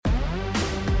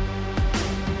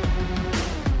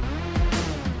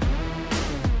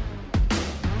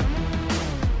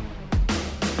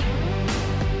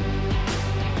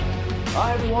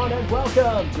Hi everyone and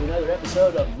welcome to another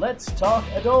episode of Let's Talk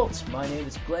Adult. My name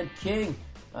is Glenn King.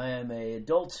 I am an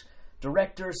adult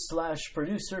director /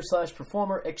 producer /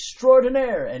 performer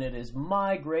extraordinaire, and it is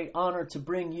my great honor to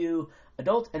bring you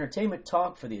adult entertainment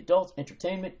talk for the adult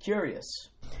entertainment curious.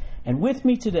 And with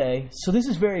me today, so this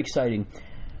is very exciting.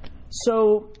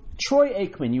 So Troy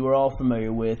Aikman, you are all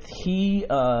familiar with. He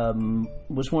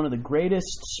was one of the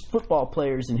greatest football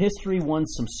players in history, won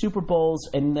some Super Bowls,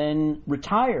 and then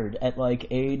retired at like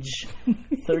age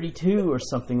 32 or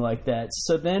something like that.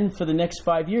 So then for the next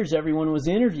 5 years, everyone was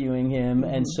interviewing him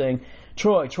and saying,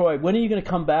 Troy, when are you going to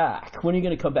come back? When are you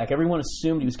going to come back? Everyone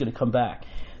assumed he was going to come back.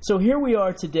 So here we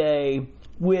are today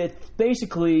with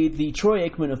basically the Troy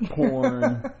Aikman of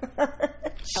porn.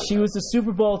 She was a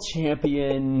Super Bowl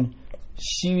champion.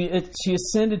 She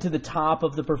ascended to the top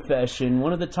of the profession,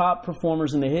 one of the top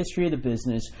performers in the history of the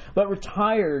business, but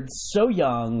retired so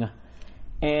young.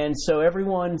 And so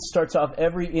everyone starts off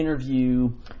every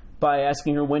interview by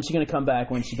asking her, when's she going to come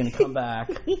back? When's she going to come back?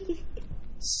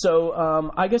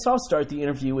 So I guess I'll start the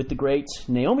interview with the great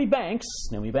Naomi Banks.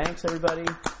 Naomi Banks, everybody.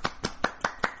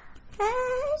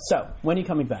 So, when are you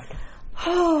coming back?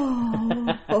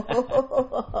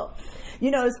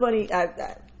 You know, it's funny.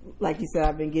 I, like you said,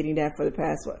 I've been getting that for the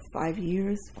past, 5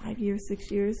 years? 5 years, 6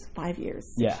 years? 5 years,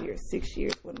 6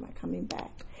 years. When am I coming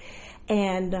back?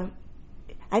 And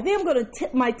I think I'm going to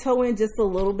tip my toe in just a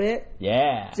little bit.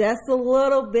 Yeah. Just a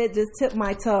little bit, just tip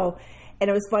my toe.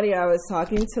 And it was funny, I was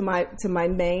talking to my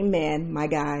main man, my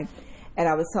guy, and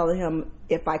I was telling him,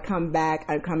 if I come back,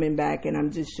 I'm coming back, and I'm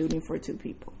just shooting for 2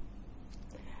 people.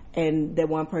 And that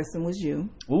one person was you.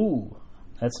 Ooh,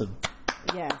 that's a...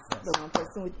 Yes, the one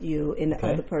person with you, and the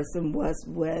other person was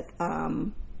with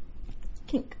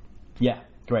Kink. Yeah,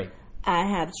 great. I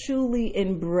have truly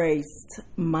embraced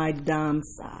my dom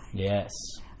side. Yes.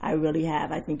 I really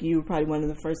have. I think you were probably one of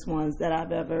the first ones that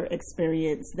I've ever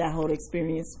experienced that whole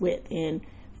experience with and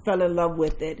fell in love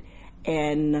with it.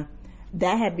 And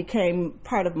that had became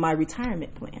part of my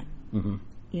retirement plan. Mm-hmm.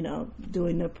 You know,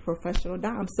 doing the professional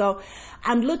dom. So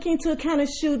I'm looking to kind of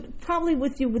shoot probably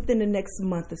with you within the next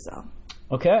month or so.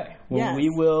 Okay. Well, yes. we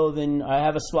will then. I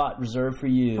have a slot reserved for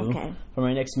you okay. for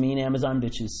my next Mean Amazon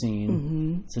Bitches scene.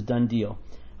 Mm-hmm. It's a done deal.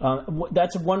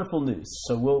 That's wonderful news.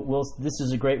 So we'll. This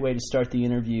is a great way to start the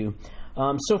interview.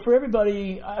 So for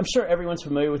everybody, I'm sure everyone's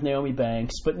familiar with Naomi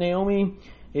Banks, but Naomi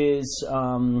is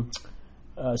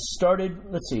started.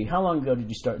 Let's see. How long ago did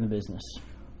you start in the business?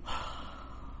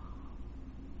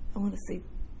 I want to say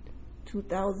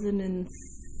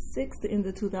 2006, the end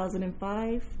of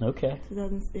 2005. Okay.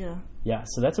 2000, yeah. Yeah,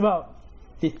 so that's about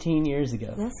 15 years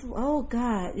ago. Oh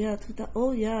God, yeah.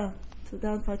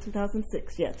 2005,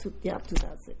 2006. Yeah,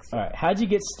 2006. All right. How'd you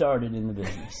get started in the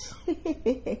business?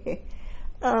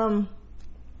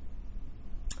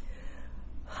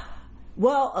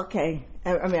 Well, okay.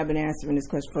 I mean, I've been answering this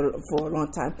question for a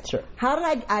long time. Sure. How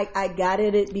did I got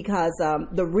at it? Because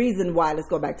the reason why, let's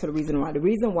go back to the reason why. The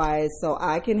reason why is so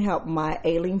I can help my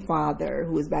ailing father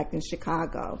who was back in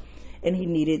Chicago, and he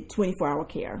needed 24-hour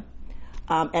care.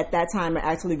 At that time, I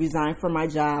actually resigned from my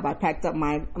job. I packed up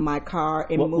my car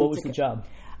and moved. What was the job?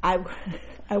 I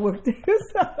worked.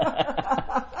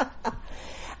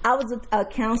 I was a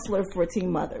counselor for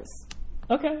teen mothers.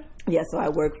 Okay. Yeah, so I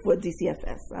worked for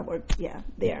DCFS. I worked,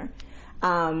 there.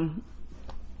 And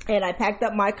I packed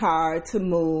up my car to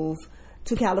move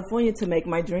to California to make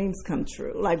my dreams come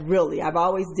true. Like, really. I've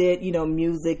always did,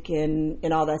 music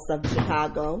and all that stuff in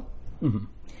Chicago. Mm-hmm.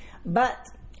 But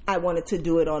I wanted to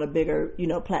do it on a bigger,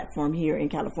 platform here in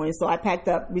California. So I packed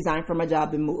up, resigned from my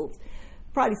job, and moved.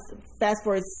 Probably fast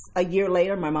forward a year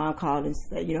later, my mom called and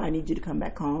said, I need you to come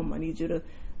back home. I need you to,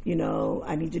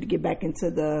 I need you to get back into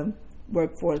the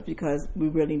workforce because we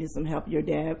really need some help. Your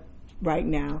dad right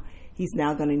now, he's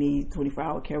now going to need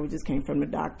 24-hour care. We just came from the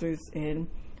doctors and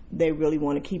they really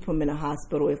want to keep him in a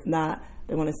hospital. If not,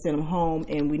 they want to send him home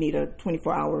and we need a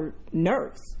 24-hour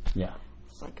nurse. Yeah.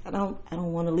 It's like, I don't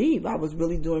want to leave. I was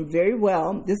really doing very well.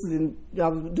 I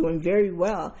was doing very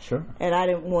well. Sure. And I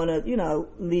didn't want to,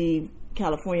 leave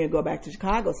California and go back to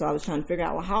Chicago. So I was trying to figure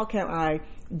out, well, how can I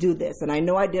do this? And I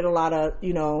know I did a lot of,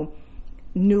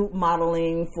 nude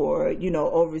modeling for,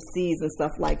 overseas and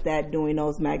stuff like that, doing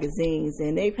those magazines.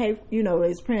 And they pay,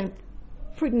 it's pretty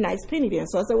nice penny there.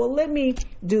 So I said, well, let me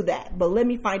do that. But let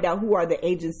me find out who are the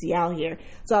agency out here.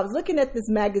 So I was looking at this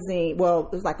magazine. Well,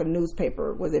 it was like a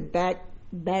newspaper. Was it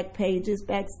Backpages,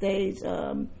 Backstage?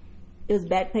 It was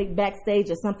Backstage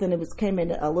or something. It came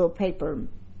in a little paper.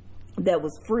 that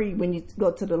was free when you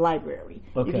go to the library.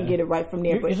 Okay. You can get it right from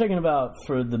there. You're talking about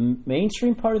for the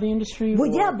mainstream part of the industry?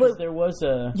 Well, yeah, but there was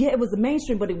a... Yeah, it was the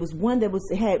mainstream, but it was one that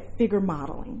had figure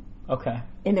modeling. Okay.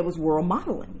 And it was world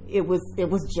modeling. It was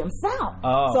Jim South.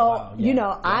 Oh, so, wow.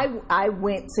 Yeah. I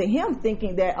went to him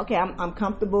thinking that, okay, I'm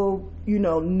comfortable,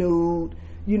 nude,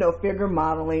 figure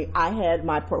modeling. I had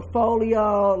my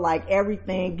portfolio, like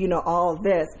everything, all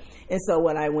this. And so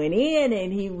when I went in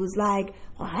and he was like,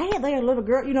 well, hey there, little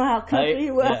girl, you know how country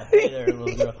he was? Yeah, hey there,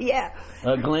 little girl. Yeah.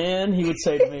 Glenn, he would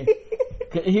say to me,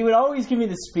 he would always give me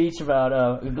the speech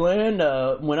about, Glenn,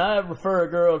 when I refer a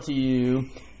girl to you,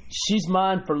 she's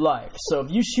mine for life. So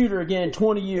if you shoot her again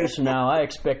 20 years from now, I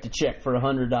expect a check for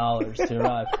 $100 to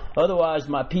arrive. Otherwise,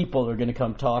 my people are going to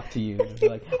come talk to you.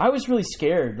 Like, I was really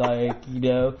scared. Like,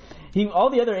 all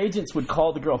the other agents would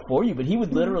call the girl for you, but he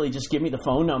would literally just give me the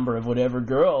phone number of whatever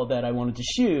girl that I wanted to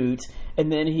shoot,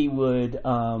 and then he would,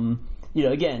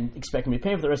 again, expect me to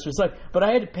pay him for the rest of his life. But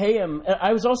I had to pay him.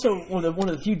 I was also one of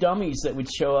the few dummies that would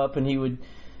show up, and he would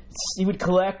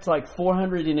collect like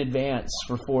 $400 in advance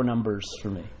for 4 numbers for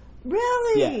me.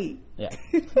 Really? Yeah.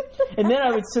 And then I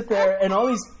would sit there and all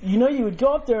these, you would go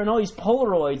up there and all these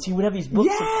Polaroids, he would have these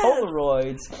books of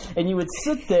Polaroids, and you would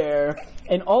sit there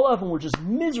and all of them were just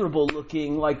miserable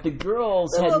looking, like the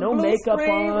girls had no makeup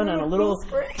on and a little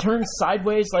turned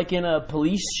sideways like in a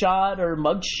police shot or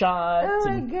mug shot. Oh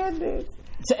my goodness.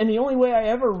 And the only way I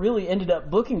ever really ended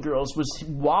up booking girls was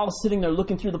while sitting there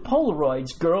looking through the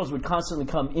Polaroids, girls would constantly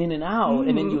come in and out,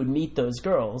 and then you would meet those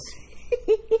girls.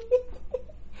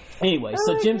 Anyway,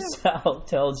 so Jim South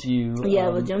tells you... Yeah,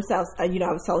 well, Jim South, I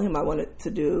was telling him I wanted to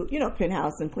do,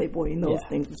 Penthouse and Playboy and those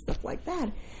things and stuff like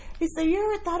that. He said, you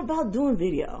ever thought about doing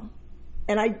video?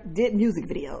 And I did music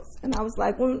videos. And I was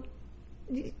like, well,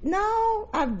 no,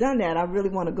 I've done that. I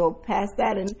really want to go past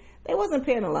that. And they wasn't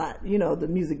paying a lot, the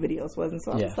music videos wasn't.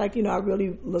 So I was like, I'm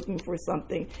really looking for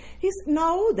something. He said,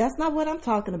 no, that's not what I'm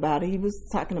talking about. He was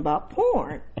talking about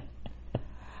porn. I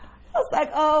was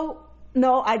like, oh...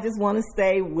 No, I just want to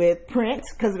stay with print,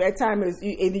 because at that time it was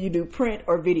either you do print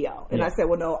or video. And I said,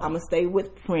 well, no, I'm going to stay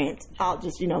with print. I'll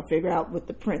just, figure out with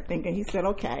the print thing. And he said,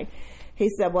 okay. He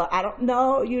said, well, I don't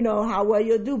know, how well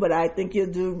you'll do, but I think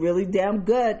you'll do really damn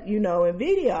good, in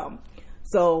video.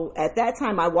 So at that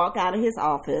time, I walk out of his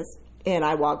office and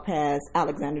I walked past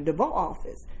Alexander DeVoe's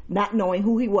office, not knowing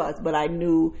who he was, but I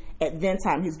knew at that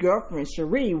time his girlfriend,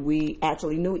 Cherie, we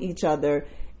actually knew each other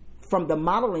from the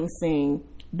modeling scene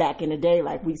back in the day.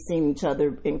 Like, we've seen each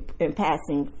other in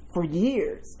passing for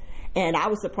years. And I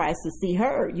was surprised to see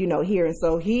her, here. And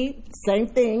so he, same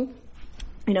thing,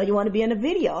 you want to be in a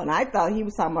video. And I thought he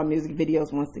was talking about music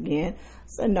videos once again.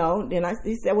 So no. Then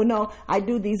he said, well, no, I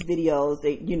do these videos,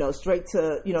 straight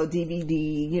to,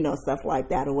 DVD, stuff like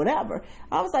that or whatever.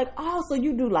 I was like, oh, so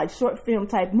you do like short film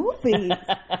type movies.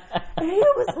 And he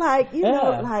was like, then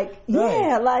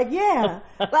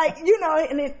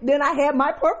I had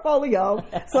my portfolio.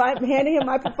 So I handed him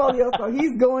my portfolio. So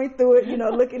he's going through it,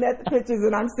 looking at the pictures,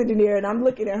 and I'm sitting there and I'm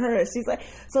looking at her, and she's like,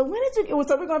 so when did you,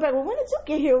 so we're going back, well, when did you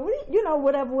get here?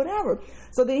 Whatever.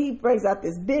 So then he brings out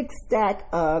this big stack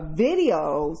of videos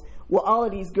with all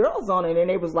of these girls on it, and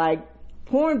it was like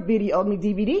porn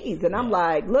DVDs. And I'm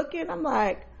like, looking, I'm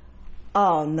like,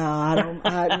 oh no, no,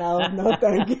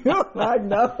 thank you. I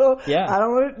know. Yeah. I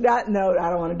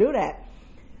don't want to do that.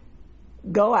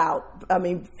 Go out. I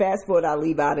mean, fast forward, I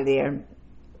leave out of there.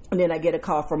 And then I get a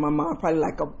call from my mom probably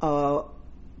like a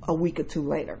week or two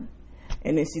later.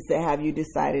 And then she said, have you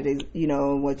decided,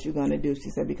 what you're going to do?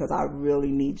 She said, because I really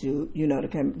need you, to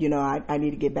come, I need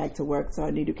to get back to work. So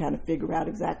I need to kind of figure out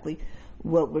exactly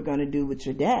what we're going to do with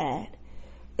your dad.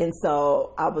 And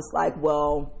so I was like,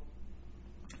 well,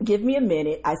 give me a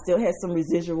minute. I still had some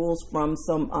residuals from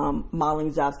some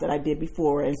modeling jobs that I did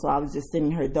before. And so I was just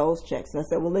sending her those checks. And I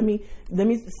said, well, let me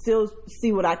still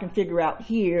see what I can figure out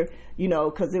here,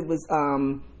 because it was,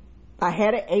 I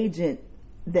had an agent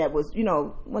that was,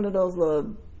 one of those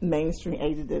little mainstream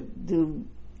agents that do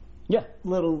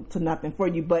little to nothing for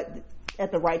you, but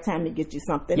at the right time to get you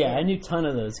something. Yeah, I knew a ton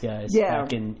of those guys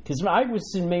back in, because I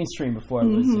was in mainstream before I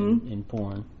was in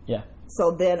porn. Yeah.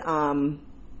 So then I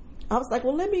was like,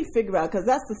 well, let me figure out, because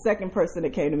that's the second person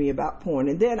that came to me about porn.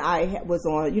 And then I was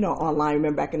on, online,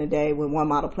 remember back in the day when One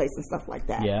Model Place and stuff like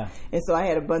that. Yeah. And so I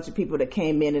had a bunch of people that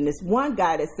came in, and this one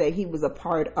guy that said he was a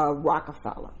part of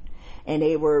Rockefeller. And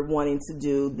they were wanting to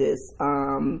do this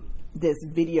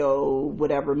video,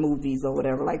 whatever, movies or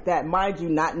whatever like that. Mind you,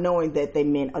 not knowing that they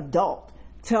meant adult.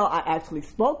 Till I actually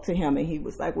spoke to him, and he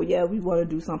was like, well, yeah, we want to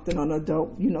do something on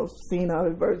adult,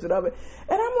 senile version of it.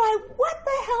 And I'm like, what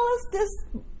the hell is this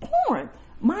porn?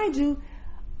 Mind you,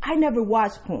 I never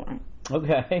watched porn.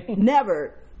 Okay.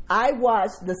 Never. I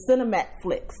watched the Cinemax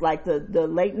flicks, like the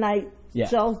late night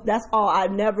shows. That's all. I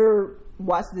never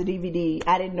watched the DVD.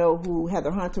 I didn't know who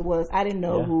Heather Hunter was. I didn't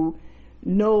know who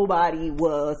nobody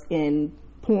was in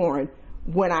porn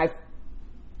at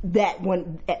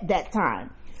that time.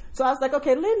 So I was like,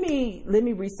 okay, let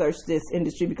me research this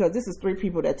industry, because this is 3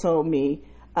 people that told me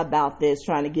about this,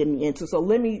 trying to get me into. So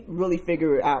let me really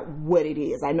figure out what it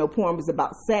is. I know porn was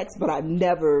about sex, but I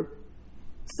never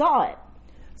saw it.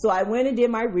 So I went and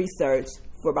did my research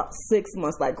for about 6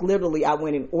 months. Like literally, I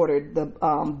went and ordered the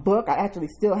book. I actually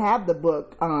still have the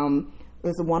book.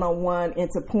 It's a 101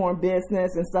 into porn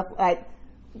business and stuff. Like,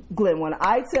 Glenn, when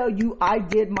I tell you I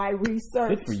did my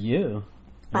research. Good for you.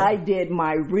 Yeah. I did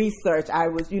my research. I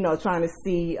was, trying to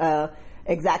see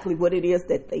exactly what it is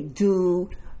that they do,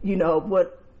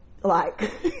 what,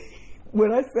 like...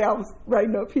 When I say I was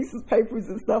writing up pieces of papers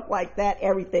and stuff like that,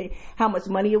 everything, how much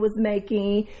money it was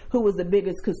making, who was the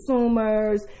biggest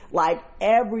consumers, like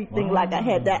everything. Wow, like I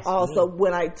had that also good.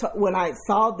 When I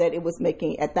saw that it was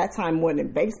making at that time more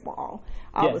than baseball.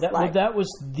 That was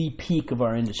the peak of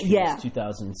our industry. Yeah,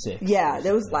 2006. Yeah,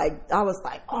 there was I was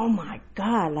like, oh my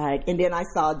God, and then I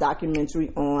saw a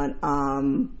documentary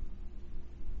on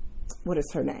what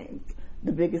is her name?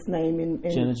 The biggest name in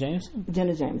Jenna Jameson?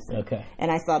 Jenna Jameson. Okay.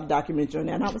 And I saw the documentary on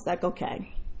that, and I was like,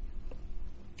 okay.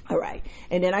 All right.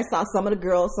 And then I saw some of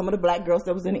the black girls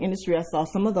that was in the industry. I saw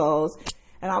some of those.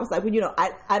 And I was like, well,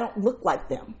 I don't look like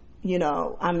them.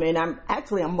 I mean, I'm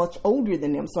much older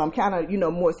than them. So I'm kind of,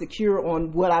 more secure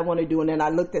on what I want to do. And then I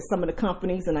looked at some of the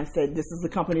companies and I said, this is the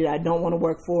company that I don't want to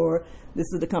work for. This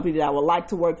is the company that I would like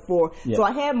to work for. Yeah. So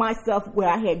I had myself where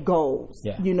I had goals,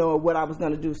 what I was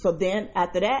going to do. So then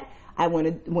after that, I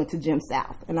went to Jim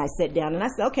South and I sat down and I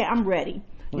said, okay, I'm ready.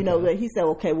 Okay. He said,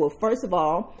 okay, well, first of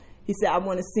all, he said, I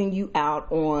want to send you out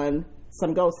on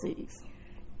some go-sees.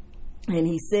 And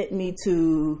he sent me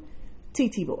to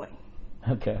TT Boy.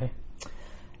 Okay.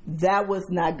 That was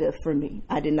not good for me.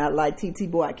 I did not like TT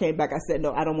Boy. I came back. I said,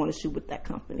 no, I don't want to shoot with that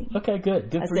company. Okay,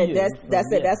 good. Good for you.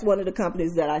 That's one of the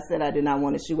companies that I said I did not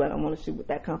want to shoot. I don't want to shoot with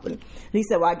that company. And he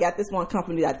said, well, I got this one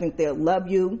company that I think they'll love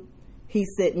you. He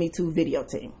sent me to Video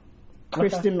Team.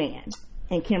 Christian Mann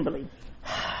and Kimberly.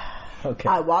 Okay.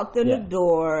 I walked in the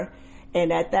door,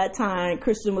 and at that time,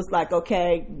 Christian was like,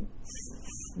 okay,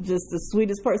 just the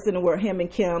sweetest person in the world. Him and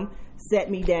Kim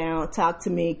sat me down, talked to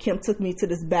me. Kim took me to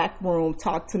this back room,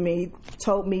 talked to me,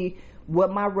 told me what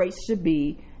my rates should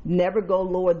be, never go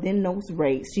lower than those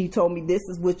rates. She told me this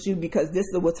is what because this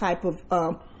is what type of,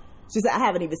 she said, I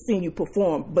haven't even seen you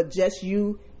perform, but just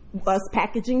us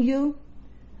packaging you,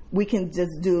 we can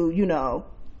just do,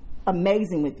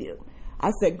 amazing with you.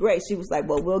 I said, great. She was like,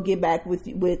 well, we'll get back with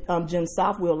Jim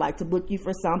South. We'll like to book you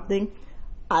for something.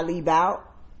 I leave out.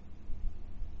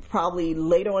 Probably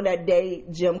later on that day,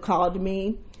 Jim called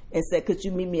me and said, could you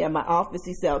meet me at my office?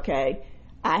 He said, okay,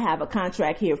 I have a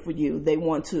contract here for you. They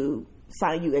want to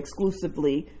sign you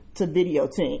exclusively to Video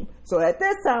Team. So at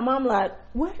this time, I'm like,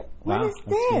 what is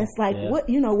this? Like, what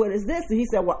is this? And he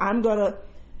said, well, I'm going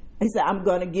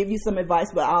to give you some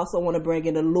advice, but I also want to bring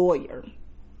in a lawyer.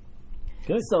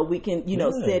 Good. So we can,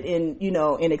 sit and,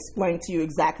 and explain to you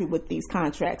exactly what these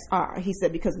contracts are. He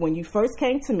said, because when you first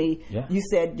came to me, you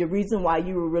said the reason why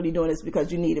you were really doing this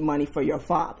because you needed money for your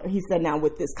father. He said, now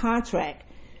with this contract,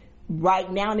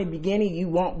 right now in the beginning, you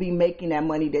won't be making that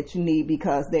money that you need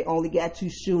because they only got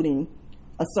you shooting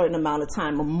a certain amount of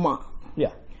time a month.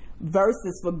 Yeah.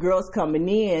 Versus for girls coming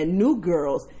in, new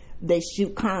girls, they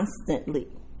shoot constantly,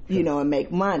 and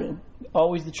make money.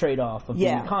 Always the trade-off of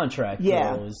being a contract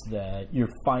is that you're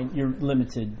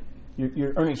limited,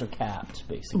 your earnings are capped,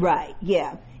 basically. Right,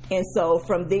 yeah. And so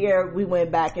from there, we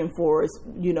went back and forth,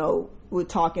 we're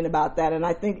talking about that. And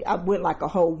I think I went like a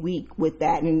whole week with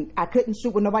that. And I couldn't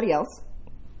shoot with nobody else.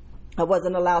 I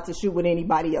wasn't allowed to shoot with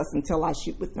anybody else until I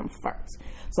shoot with them first.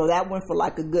 So that went for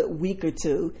like a good week or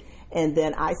two. And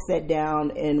then I sat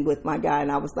down and with my guy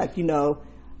and I was like,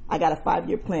 I got a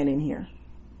 5-year plan in here.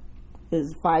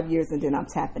 It's 5 years and then I'm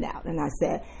tapping out. And I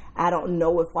said, I don't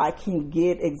know if I can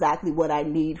get exactly what I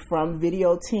need from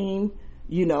Video Team,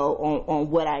 on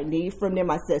what I need from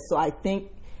them. I said, so I think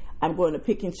I'm going to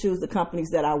pick and choose the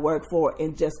companies that I work for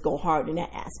and just go hard in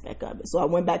that aspect of it. So I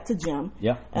went back to Jim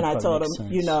and I told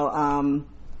him,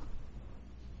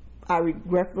 I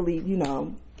regretfully,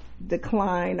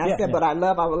 declined. I said, but I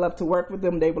would love to work with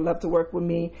them. They would love to work with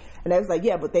me. And they was like,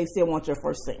 yeah, but they still want your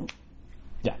first scene.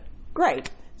 Yeah.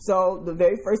 Great. So the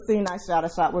very first scene I shot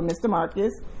with Mr.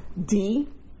 Marcus. She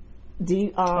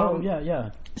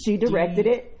directed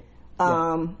it.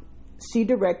 She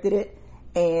directed it,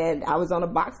 And I was on a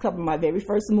box cover of my very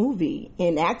first movie.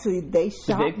 And actually, they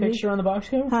shot the big picture on the box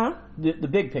cover? Huh? The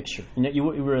big picture. You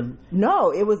were...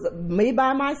 No, it was me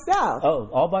by myself. Oh,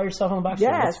 all by yourself on the box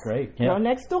cover? That's great. Yeah.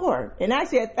 Next door. And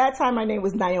actually, at that time, my name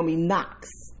was Naomi Knox.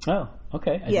 Oh,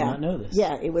 okay. I did not know this.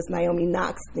 Yeah, it was Naomi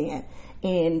Knox then.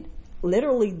 And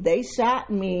literally, they shot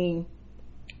me...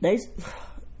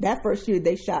 That first year,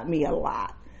 they shot me a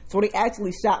lot. So they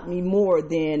actually shot me more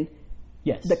than...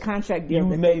 Yes. The contract deal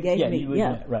they gave me.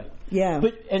 Right. Yeah.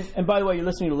 But and by the way, you're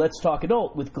listening to Let's Talk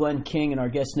Adult with Glenn King and our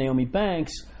guest Naomi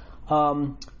Banks.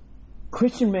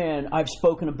 Christian Man, I've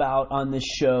spoken about on this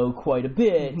show quite a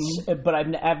bit, but I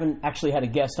haven't actually had a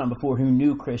guest on before who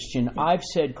knew Christian. I've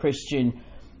said Christian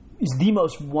is the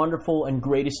most wonderful and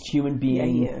greatest human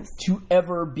being to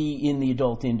ever be in the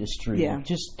adult industry. Yeah.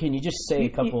 Can you just say a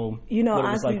couple what it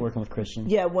was like working with Christian?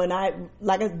 Yeah, when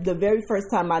the very first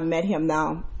time I met him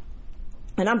now,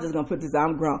 and I'm just going to put this out,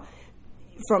 I'm grown.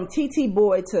 From TT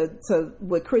Boy to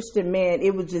with Christian Man,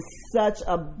 it was just such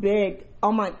a big,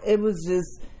 it was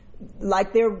just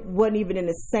like they wasn't even in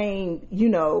the same,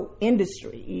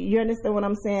 industry. You understand what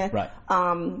I'm saying? Right.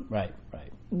 Right.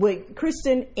 With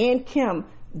Christian and Kim,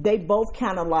 they both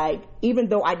kind of like, even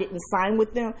though I didn't sign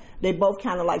with them, they both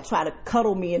kind of like try to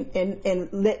cuddle me and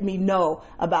let me know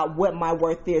about what my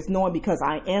worth is, knowing because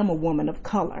I am a woman of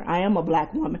color. I am a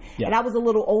black woman. Yeah. And I was a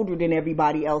little older than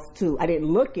everybody else too. I didn't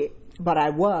look it, but I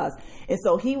was. And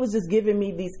so he was just giving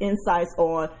me these insights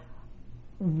on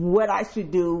what I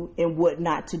should do and what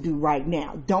not to do right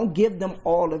now. Don't give them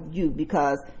all of you,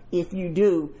 because if you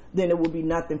do, then it will be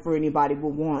nothing for anybody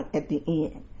will want at the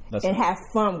end. And have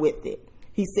fun with it.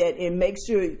 He said, and make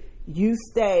sure you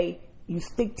stick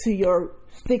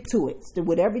to it. So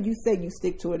whatever you say, you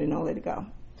stick to it and don't let it go.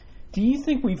 Do you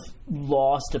think we've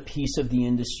lost a piece of the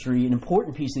industry, an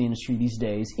important piece of the industry these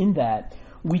days, in that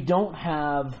we don't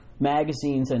have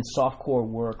magazines and softcore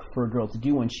work for a girl to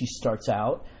do when she starts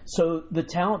out? So the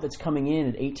talent that's coming in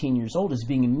at 18 years old is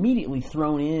being immediately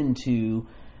thrown into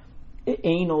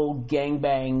anal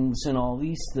gangbangs and all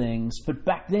these things. But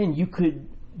back then, you could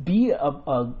be a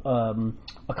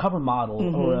cover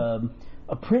model or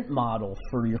a print model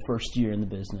for your first year in the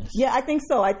business. Yeah, I think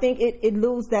so. I think it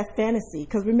loses that fantasy,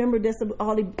 because remember, this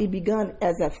all it begun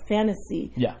as a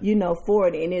fantasy. Yeah. For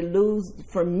it, and it loses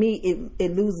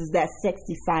that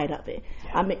sexy side of it.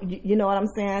 Yeah. I mean, you know what I'm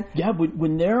saying? Yeah, but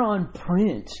when they're on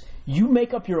print, you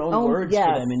make up your own words for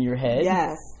them in your head.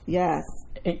 Yes.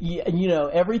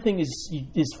 Everything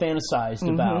is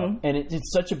fantasized about, and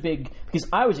it's such a big, because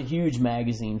I was a huge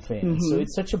magazine fan, so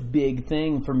it's such a big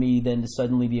thing for me then to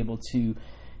suddenly be able to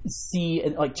see,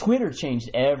 and like Twitter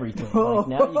changed everything. Like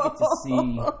now you get to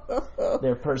see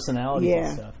their personalities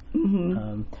and stuff.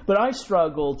 But I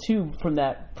struggle too from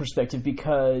that perspective,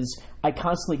 because I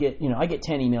constantly get, I get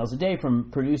 10 emails a day from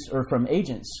from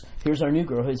agents. Here's our new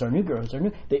girl. Here's our new girl. Here's our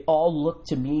new. They all look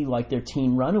to me like they're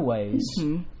teen runaways.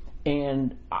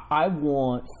 And I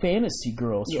want fantasy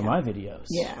girls for my videos.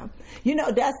 Yeah.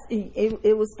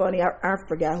 It was funny. I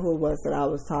forgot who it was that I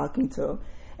was talking to.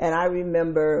 And I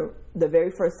remember the very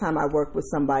first time I worked with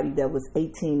somebody that was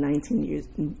 18,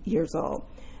 19 years old.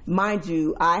 Mind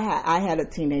you, I had a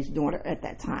teenage daughter at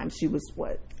that time. She was,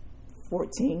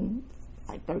 14?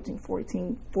 Like 13,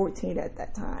 14 at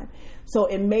that time. So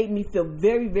it made me feel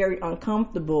very, very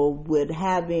uncomfortable with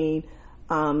having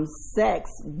sex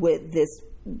with this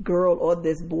girl or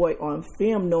this boy on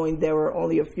film, knowing they were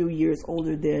only a few years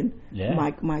older than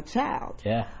my child.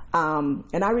 Yeah.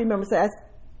 And I remember saying,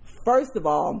 first of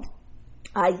all,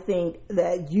 I think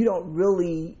that you don't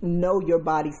really know your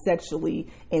body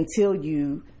sexually until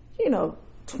you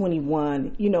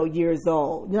 21, years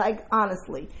old. Like,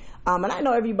 honestly. And I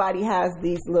know everybody has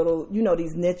these little,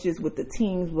 these niches with the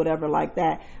teens, whatever like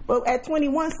that. But at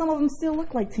 21, some of them still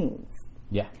look like teens.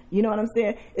 Yeah. You know what I'm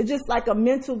saying? It's just like a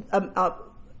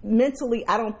mentally,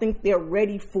 I don't think they're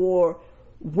ready for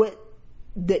what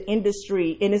the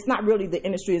industry, and it's not really the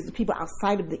industry, it's the people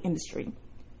outside of the industry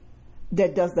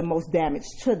that does the most damage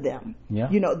to them. Yeah.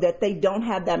 That they don't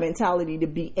have that mentality to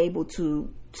be able to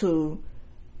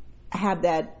have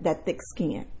that thick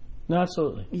skin. No,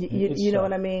 absolutely. You know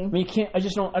what I mean? I mean, you can't. I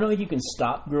don't think you can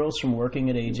stop girls from working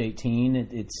at age 18.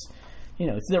 It's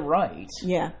their right.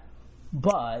 Yeah.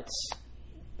 But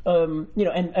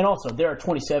and also there are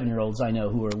 27-year-olds I know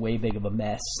who are way big of a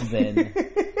mess than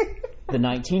the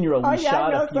 19-year-old we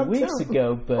shot a few weeks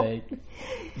ago. But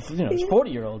it's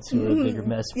 40-years who are a bigger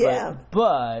mess. Yeah.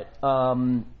 But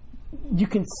you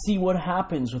can see what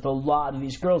happens with a lot of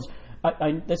these girls.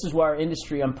 This is why our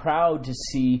industry, I'm proud to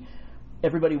see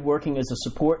everybody working as a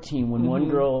support team. When one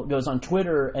girl goes on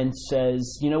Twitter and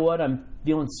says, you know what, I'm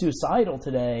feeling suicidal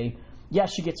today, yeah,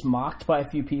 she gets mocked by a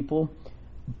few people,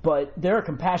 but there are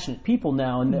compassionate people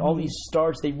now, and all these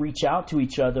stars, they reach out to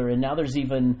each other, and now there's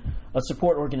even a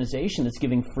support organization that's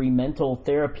giving free mental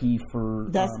therapy for...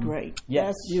 That's great. Yes.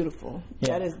 That's beautiful.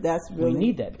 Yeah. That's really... We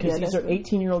need that, because these are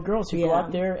 18-year-old girls who go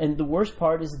out there, and the worst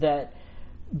part is that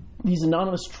these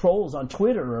anonymous trolls on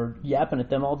Twitter are yapping at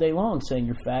them all day long, saying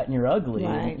you're fat and you're ugly,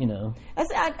 right. and, you know.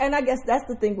 And I guess that's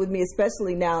the thing with me,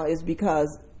 especially now, is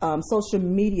because social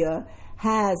media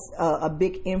has a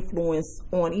big influence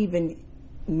on even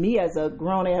me as a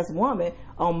grown-ass woman,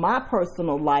 on my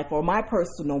personal life or my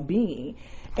personal being.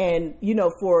 And, you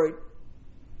know, for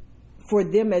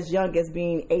them as young as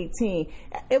being 18,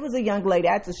 it was a young lady,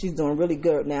 actually she's doing really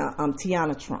good now,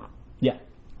 Tiana Trump. Yeah.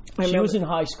 She was in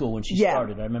high school when she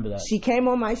started. I remember that. She came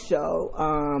on my show,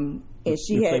 and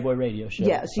she had Playboy Radio show.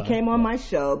 Yeah, she came on my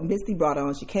show. Misty brought her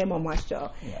on. She came on my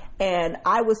show, and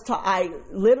I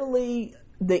literally,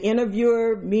 the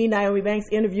interviewer, me, Naomi Banks,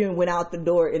 interviewing, went out the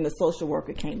door, and the social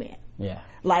worker came in. Yeah,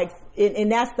 like,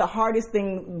 and that's the hardest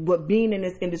thing with being in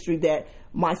this industry, that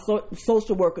my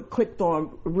social worker clicked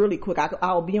on really quick.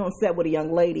 I'll be on set with a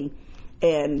young lady,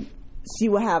 and she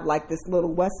will have like this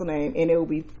little what's her name, and it will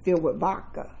be filled with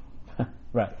vodka.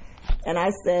 Right. And I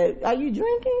said, "Are you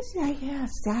drinking?" She's like, "Yeah."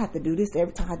 She said, "I have to do this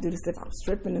every time I do this, if I'm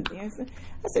stripping and dancing."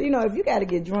 I said, "You know, if you got to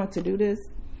get drunk to do this,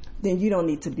 then you don't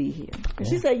need to be here." And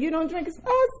she said, "You don't drink?"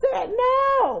 I said,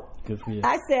 "No." Good for you.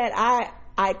 I said,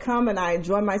 I come and I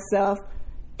enjoy myself,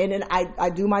 and then I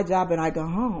do my job and I go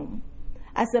home.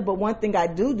 I said, but one thing I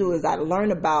do is I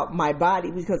learn about my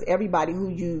body, because everybody who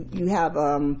you have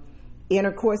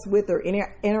intercourse with or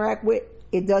interact with,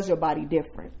 it does your body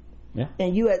different. Yeah.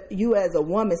 And you as a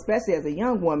woman, especially as a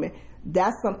young woman,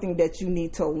 that's something that you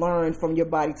need to learn from your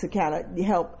body to kind of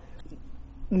help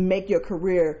make your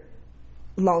career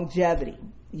longevity.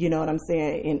 You know what I'm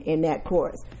saying? In that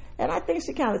course. And I think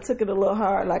she kind of took it a little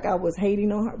hard, like I was hating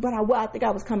on her. But I think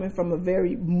I was coming from a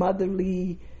very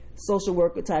motherly social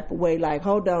worker type of way. Like,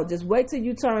 hold on, just wait till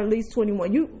you turn at least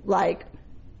 21. You, like,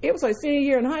 it was like senior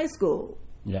year in high school.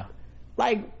 Yeah.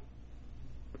 Like,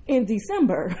 in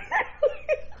December.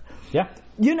 Yeah.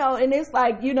 You know, and it's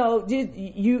like, you know,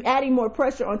 you adding more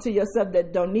pressure onto yourself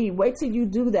that don't need. Wait till you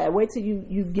do that. Wait till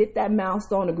you get that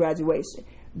milestone of graduation.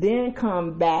 Then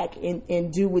come back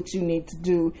and do what you need to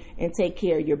do and take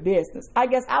care of your business. I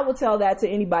guess I would tell that to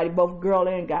anybody, both girl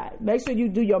and guy. Make sure you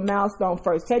do your milestone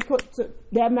first. Take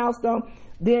that milestone,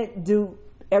 then do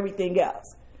everything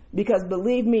else. Because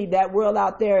believe me, that world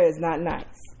out there is not nice.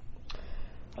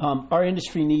 Our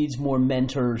industry needs more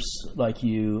mentors like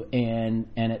you, and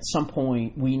at some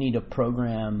point we need a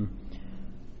program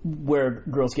where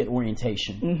girls get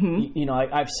orientation. Mm-hmm. You know,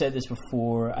 I've said this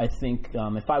before. I think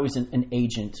if I was an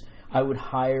agent, I would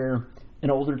hire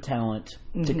an older talent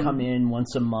to come in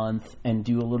once a month and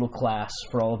do a little class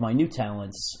for all of my new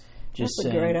talents. Just That's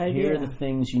a saying, great idea. here are the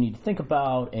things you need to think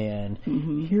about, and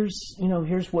here's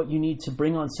what you need to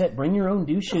bring on set. Bring your own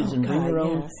douches and bring your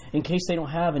own, in case they don't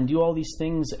have, and do all these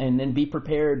things, and then be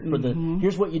prepared for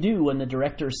here's what you do when the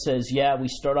director says, yeah, we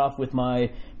start off with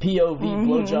my POV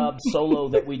blowjob solo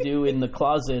that we do in the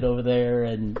closet over there,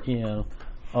 and, you know,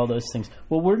 all those things.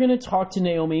 Well, we're going to talk to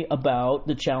Naomi about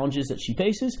the challenges that she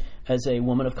faces as a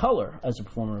woman of color, as a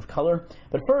performer of color.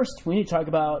 But first, we need to talk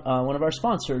about one of our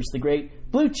sponsors, the great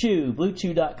Blue Chew,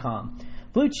 BlueChew.com.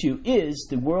 Blue Chew is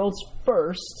the world's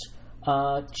first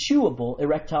chewable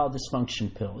erectile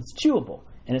dysfunction pill. It's chewable,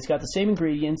 and it's got the same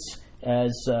ingredients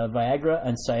as Viagra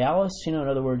and Cialis. You know, in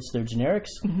other words, they're generics.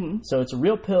 Mm-hmm. So it's a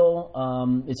real pill,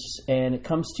 and it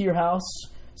comes to your house.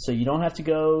 So you don't have to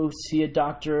go see a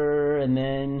doctor, and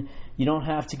then you don't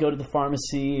have to go to the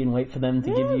pharmacy and wait for them to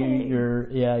give you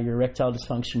your erectile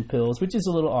dysfunction pills, which is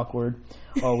a little awkward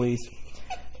always.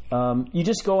 You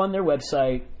just go on their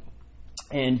website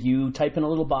and you type in a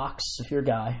little box if you're a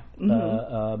guy.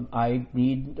 I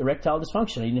need erectile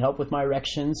dysfunction. I need help with my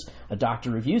erections. A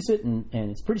doctor reviews it, and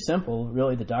it's pretty simple.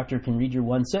 Really, the doctor can read your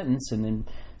one sentence and then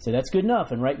say that's good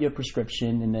enough and write you a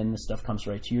prescription, and then the stuff comes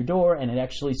right to your door, and it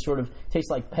actually sort of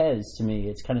tastes like Pez to me.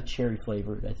 It's kind of cherry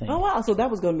flavored, I think. Oh, wow. So that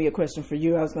was going to be a question for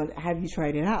you. I was going to, have you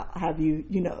tried it out? Have you,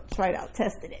 tried out,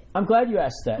 tested it? I'm glad you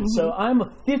asked that. So I'm a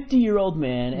 50-year-old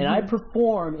man, and I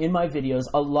perform in my videos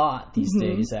a lot these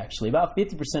days, actually, about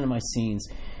 50% of my scenes.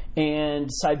 And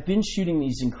so I've been shooting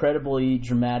these incredibly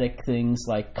dramatic things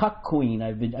like Cuck Queen.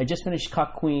 I just finished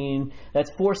Cuck Queen.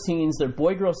 That's 4 scenes. They're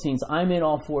boy-girl scenes. I'm in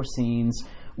all 4 scenes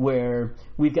where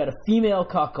we've got a female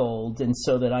cuckold, and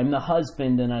so that I'm the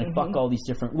husband and I fuck all these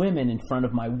different women in front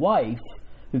of my wife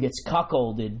who gets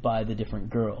cuckolded by the different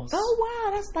girls. Oh,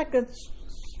 wow. That's like a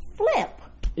flip.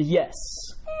 Yes.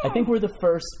 I think we're the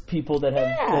first people that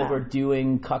were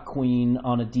doing Cuck Queen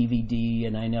on a DVD,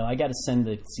 and I know I got to send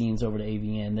the scenes over to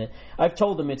AVN. That I've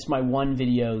told them it's my one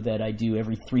video that I do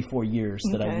every 3-4 years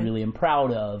that I really am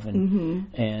proud of,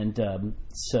 and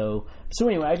so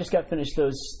anyway, I just got finished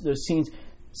those scenes.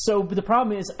 So, but the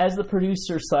problem is, as the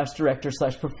producer / director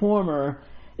 / performer,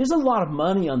 there's a lot of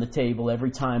money on the table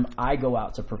every time I go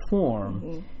out to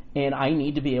perform. And I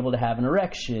need to be able to have an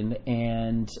erection.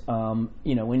 And,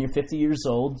 when you're 50 years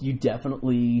old, you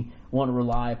definitely want to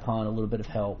rely upon a little bit of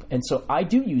help. And so I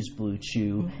do use Blue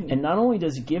Chew. And not only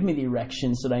does it give me the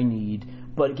erections that I need,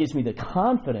 but it gives me the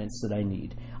confidence that I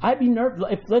need. I'd be nervous.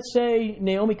 If, let's say,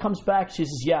 Naomi comes back, she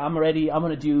says, yeah, I'm ready. I'm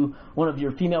going to do one of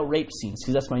your female rape scenes,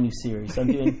 because that's my new series. I'm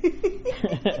doing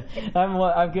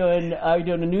I'm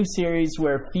doing a new series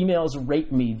where females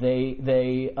rape me.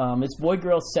 It's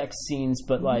boy-girl sex scenes,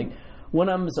 but like one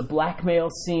of them is a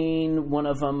blackmail scene. One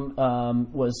of them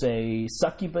was a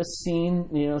succubus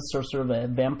scene, sort of a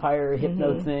vampire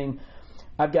hypno thing.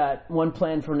 I've got one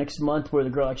planned for next month where the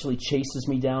girl actually chases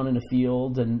me down in a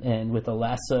field and with a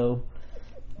lasso,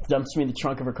 dumps me in the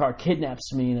trunk of her car,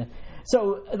 kidnaps me.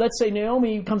 So let's say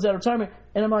Naomi comes out of retirement,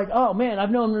 and I'm like, oh man, I've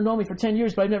known Naomi for 10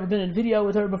 years, but I've never been in a video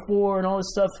with her before and all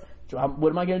this stuff. What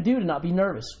am I going to do to not be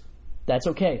nervous? That's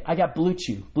okay. I got Blue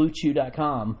Chew,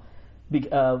 BlueChew.com.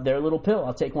 They're a little pill.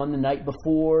 I'll take one the night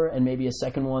before and maybe a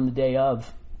second one the day of,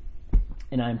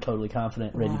 and I'm totally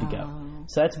confident, ready to go.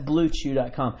 So that's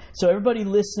BlueChew.com. So everybody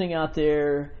listening out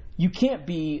there, you can't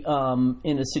be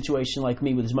in a situation like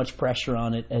me with as much pressure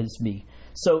on it as me.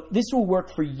 So this will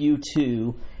work for you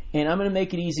too, and I'm going to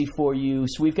make it easy for you.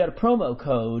 So we've got a promo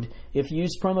code. If you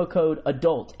use promo code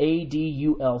ADULT,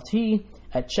 ADULT,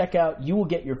 at checkout, you will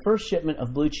get your first shipment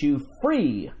of Blue Chew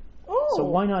free. Ooh. So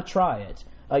why not try it?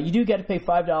 You do get to pay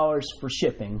 $5 for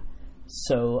shipping.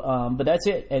 So, but that's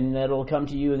it, and that'll come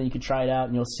to you, and then you can try it out,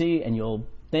 and you'll see, and you'll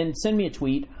then send me a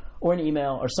tweet or an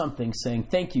email or something saying,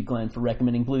 thank you, Glenn, for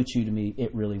recommending Blue Chew to me.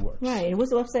 It really works. Right. And what's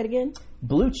the website again?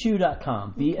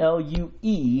 BlueChew.com.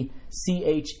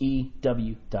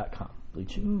 BlueChew.com. Blue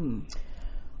Chew.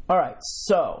 All right.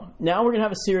 So now we're going to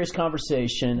have a serious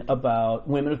conversation about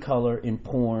women of color in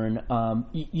porn.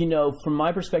 From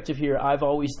my perspective here, I've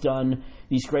always done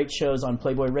these great shows on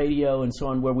Playboy Radio and so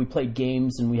on where we played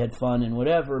games and we had fun and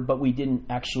whatever, but we didn't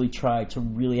actually try to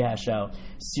really hash out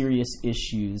serious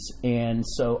issues. And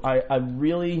so I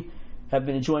really have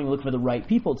been enjoying looking for the right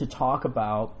people to talk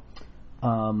about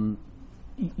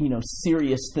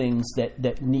serious things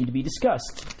that need to be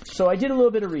discussed. So I did a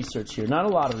little bit of research here. Not a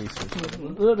lot of research, but a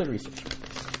little bit of research.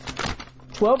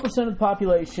 12% of the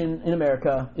population in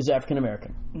America is African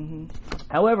American.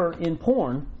 However, in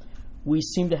porn, we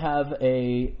seem to have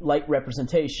a light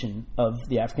representation of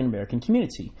the African American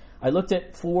community. I looked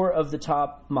at 4 of the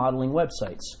top modeling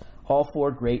websites, all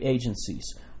 4 great agencies.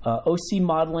 OC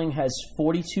Modeling has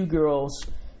 42 girls.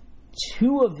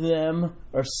 2 of them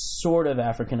are sort of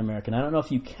African American. I don't know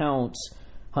if you count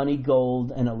Honey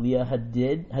Gold and Aaliyah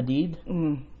Hadid.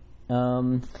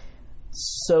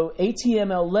 So ATM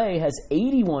LA has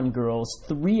 81 girls.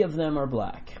 3 of them are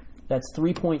black. That's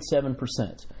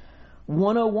 3.7%.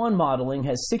 101 Modeling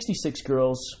has 66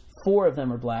 girls. 4 of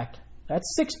them are black.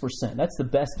 That's 6%. That's the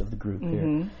best of the group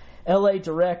here. LA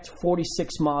Direct,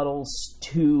 46 models.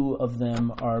 2 of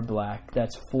them are black.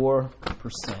 That's 4%.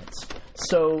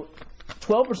 So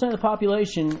 12% of the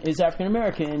population is African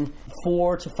American.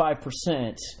 4 to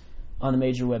 5% on the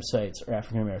major websites are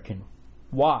African American.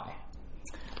 Why?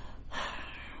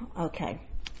 Okay.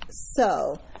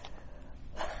 So,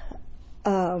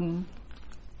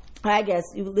 I guess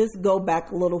let's go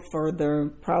back a little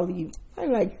further, probably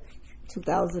like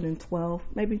 2012,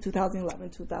 maybe 2011,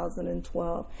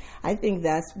 2012. I think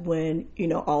that's when,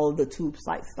 all of the tube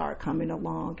sites start coming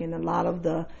along, and a lot of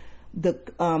the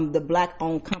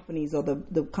black-owned companies, or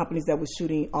the companies that were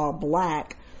shooting all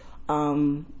black,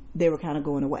 they were kind of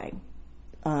going away.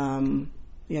 I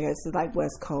guess it's like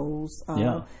West Coast,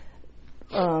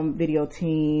 Video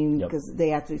Team, because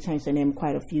they actually changed their name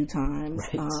quite a few times.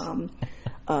 Right.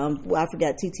 I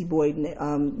forgot TT Boyd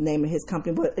name of his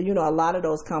company, but a lot of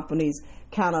those companies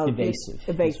kind of evasive,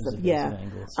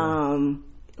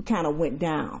 kind of went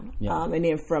down, and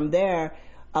then from there,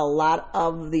 a lot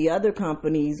of the other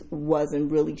companies wasn't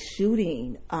really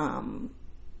shooting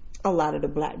a lot of the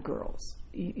black girls.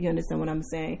 You understand what I'm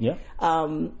saying? Yeah.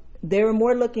 They were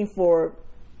more looking for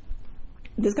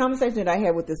this conversation that I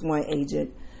had with this one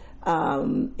agent.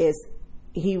 Is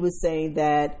he was saying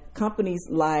that companies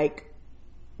like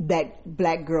that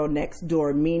Black Girl Next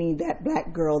Door, meaning that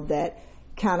black girl that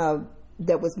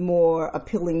was more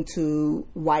appealing to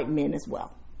white men as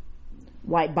well.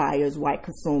 white buyers, white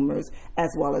consumers, as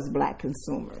well as black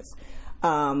consumers.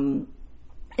 And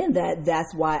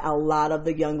that's why a lot of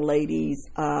the young ladies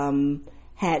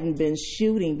hadn't been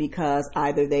shooting, because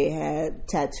either they had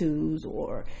tattoos,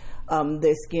 or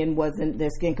their skin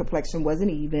complexion wasn't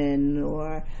even,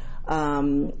 or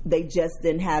they just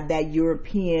didn't have that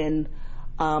European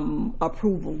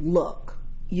approval look,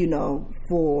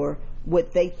 for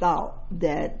what they thought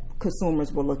that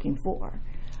consumers were looking for.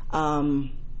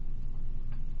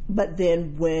 But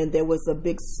then when there was a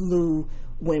big slew,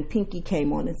 when Pinky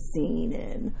came on the scene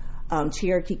and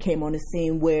Cherokee came on the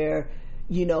scene, where,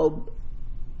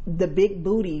 the big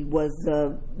booty was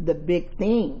the big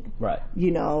thing, right?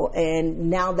 And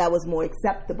now that was more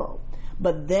acceptable.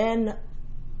 But then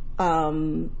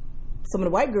some of the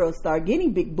white girls started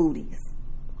getting big booties.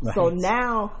 Right. So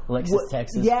now, Alexis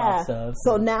Texas, pops up.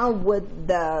 So now with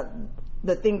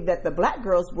the thing that the black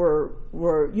girls were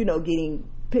getting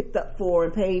picked up for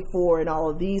and paid for, and all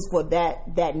of these for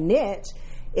that niche,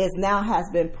 is now has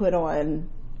been put on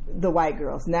the white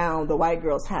girls. Now the white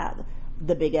girls have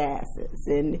the big asses,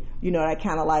 and that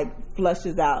kind of like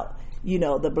flushes out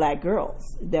the black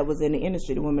girls that was in the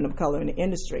industry, the women of color in the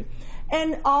industry,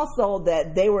 and also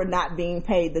that they were not being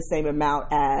paid the same amount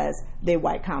as their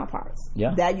white counterparts.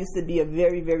 Yeah, that used to be a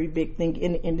very, very big thing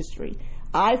in the industry.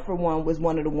 I, for one, was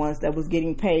one of the ones that was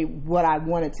getting paid what I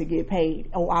wanted to get paid.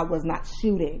 I was not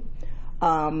shooting.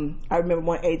 I remember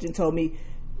one agent told me,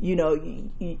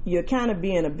 you're kind of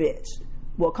being a bitch.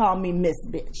 Well, call me Miss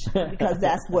Bitch, because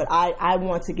that's what I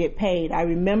want to get paid. I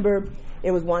remember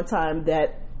it was one time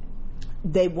that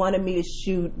they wanted me to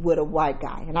shoot with a white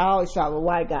guy, and I always shot with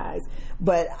white guys,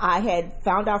 but I had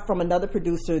found out from another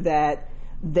producer that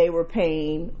they were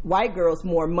paying white girls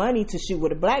more money to shoot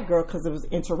with a black girl because it was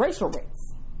interracial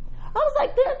rates. I was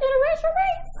like, there's interracial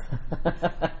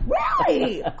rates?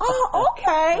 Really? Oh,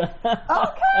 okay.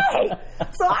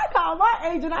 So I called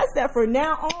my agent. I said, from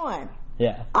now on,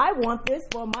 I want this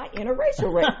for my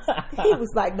interracial rates. He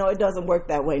was like, no, it doesn't work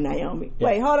that way, Naomi. Yeah.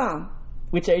 Wait, hold on.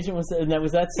 Which agent was that?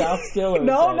 Was that South still? Or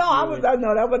no,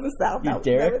 that wasn't South. You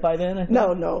Derek by then?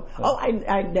 No. Oh, I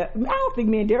don't think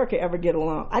me and Derek could ever get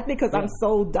along. I think because I'm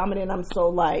so dominant, I'm so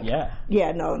like, no.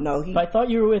 But I thought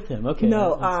you were with him. Okay.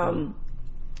 No,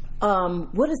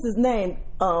 what is his name?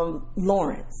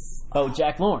 Lawrence. Oh,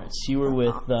 Jack Lawrence. You were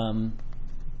with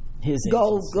his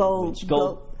agency.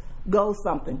 Go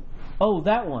something. Oh,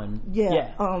 that one.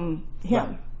 Yeah. Him.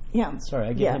 Right. Yeah. Sorry,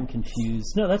 I get him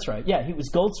confused. No, that's right. Yeah, he was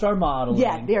Gold Star Modeling.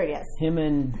 Yeah, there he is. Him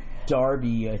and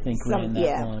Darby, I think, ran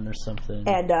that one or something.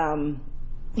 And,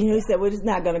 he said, we're just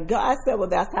not going to go. I said, well,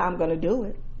 that's how I'm going to do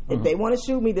it. If they want to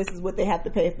shoot me, this is what they have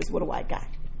to pay if it's with a white guy.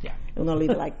 Yeah. We're going to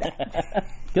leave it like that.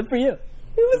 Good for you.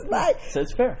 He was like... So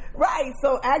it's fair. Right.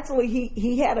 So actually,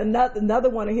 he had another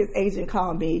one of his agents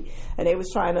call me, and they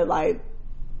was trying to, like,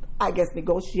 I guess,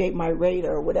 negotiate my rate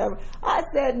or whatever. I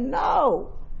said,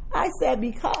 no. I said,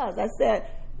 because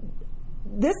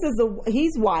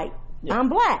he's white, I'm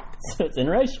black. So it's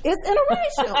interracial. It's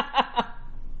interracial.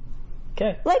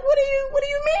 Okay. Like, what do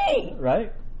you mean?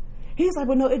 Right. He's like,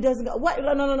 well, no, it doesn't go. What?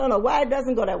 No. Why it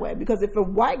doesn't go that way? Because if a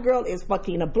white girl is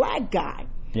fucking a black guy,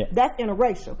 that's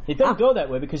interracial. It doesn't go that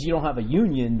way because you don't have a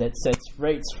union that sets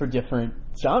rates for different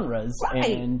genres. Right.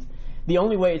 And the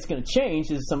only way it's going to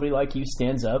change is somebody like you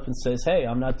stands up and says, hey,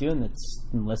 I'm not doing this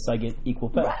unless I get equal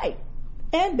pay. Right.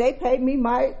 And they paid me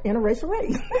my interracial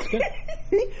rate.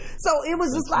 So it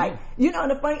was just like, and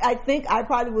the funny, I think I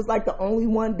probably was like the only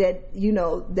one that,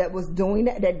 that was doing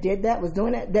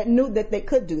that knew that they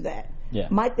could do that. Yeah.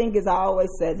 My thing is, I always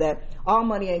said that all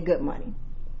money ain't good money.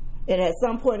 And at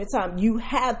some point in time, you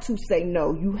have to say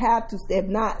no. You have to, if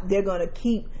not, they're going to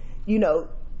keep,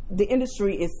 the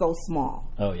industry is so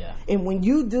small. Oh, yeah. And when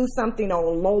you do something on a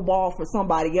low ball for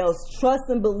somebody else, trust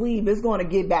and believe it's going to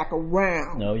get back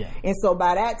around. Oh, yeah. And so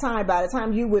by the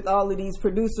time you with all of these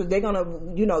producers, they're going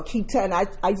to, keep telling.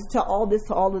 I used to tell all this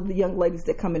to all of the young ladies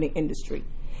that come in the industry.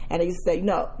 And I used to say,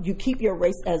 no, you keep your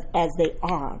race as they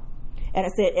are. And I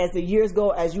said, as the years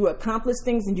go, as you accomplish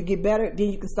things and you get better,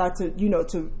 then you can start to,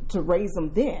 to raise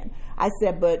them then. I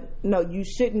said, but no, you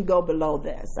shouldn't go below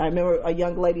this. I remember a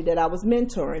young lady that I was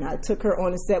mentoring. I took her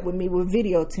on a set with me with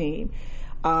Video Team,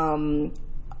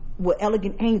 with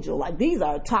Elegant Angel. Like, these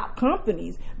are top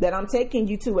companies that I'm taking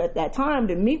you to at that time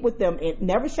to meet with them and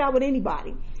never shot with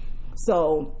anybody.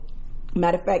 So,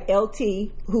 matter of fact,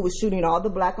 LT, who was shooting all the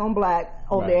black on black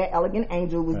over there at Elegant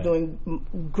Angel, was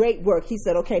doing great work. He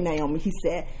said, okay, Naomi, he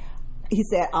said,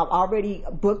 I've already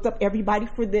booked up everybody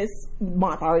for this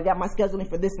month. I already got my scheduling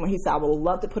for this month. He said, I would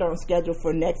love to put her on schedule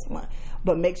for next month,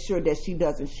 but make sure that she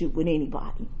doesn't shoot with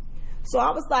anybody. So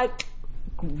I was like,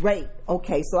 Great.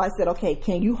 Okay. So I said, okay,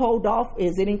 can you hold off?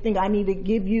 Is anything I need to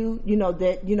give you,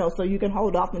 so you can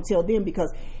hold off until then,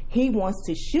 because he wants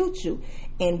to shoot you.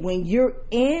 And when you're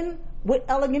in with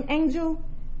Elegant Angel,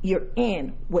 you're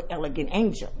in with Elegant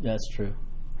Angel. That's true.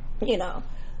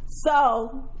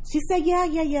 So she said,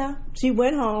 yeah. She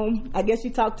went home. I guess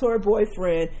she talked to her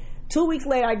boyfriend. 2 weeks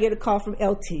later, I get a call from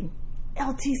LT.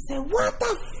 LT said, what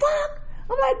the fuck?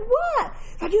 I'm like, what?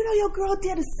 Like, your girl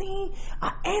did a scene,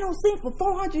 an anal scene for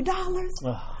 $400?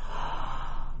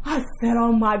 I said,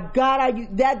 oh my God,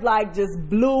 that like just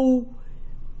blew.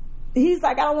 He's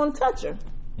like, I don't want to touch her.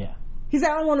 Yeah. He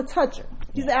said, I don't want to touch her.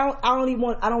 He said, I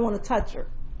don't want to touch her.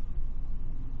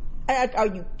 Are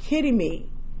you kidding me?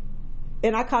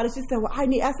 And I called her. She said, well, I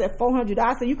said, $400.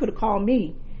 I said, you could have called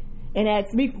me and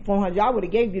asked me for $400. I would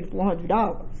have gave you the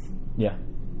 $400. Yeah.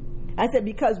 I said,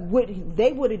 because what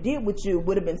they would have did with you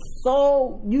would have been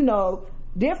so,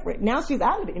 different. Now she's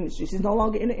out of the industry. She's no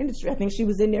longer in the industry. I think she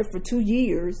was in there for 2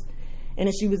 years, and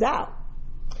then she was out.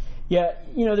 Yeah,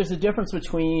 there's a difference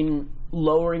between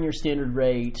lowering your standard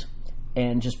rate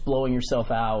and just blowing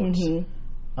yourself out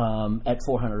at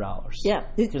 $400. Yeah,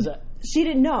 she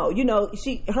didn't know.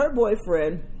 Her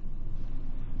boyfriend.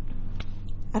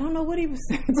 I don't know what he was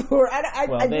saying to her.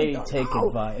 They take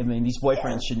advice. I mean, these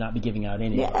boyfriends should not be giving out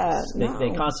any advice.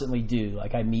 They constantly do.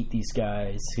 Like, I meet these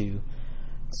guys who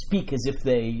speak as if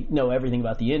they know everything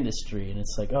about the industry, and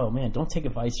it's like, oh man, don't take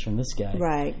advice from this guy.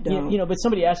 Right. Don't. But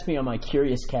somebody asked me on my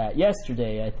Curious Cat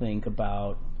yesterday, I think,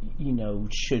 about,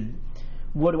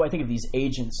 what do I think of these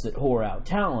agents that whore out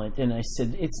talent? And I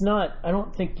said, I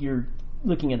don't think you're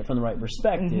looking at it from the right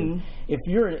perspective. If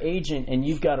you're an agent and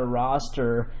you've got a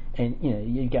roster and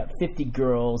you've got 50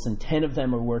 girls and 10 of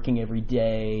them are working every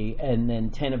day and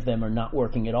then 10 of them are not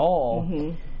working at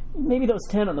all, maybe those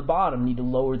 10 on the bottom need to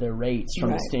lower their rates from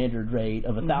the standard rate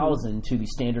of 1,000 to the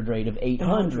standard rate of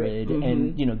 800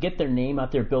 and get their name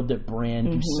out there, build their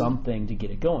brand, do something to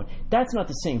get it going. That's not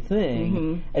the same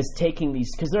thing as taking these,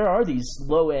 because there are these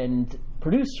low-end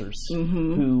producers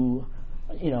who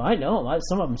I know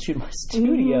some of them shoot in my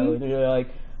studio and they're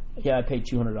like, yeah, I paid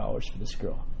 $200 for this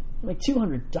girl. I'm like,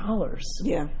 $200?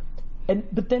 Yeah.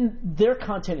 But then their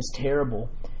content is terrible.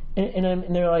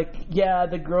 And they're like, yeah,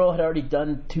 the girl had already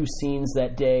done 2 scenes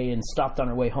that day and stopped on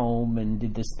her way home and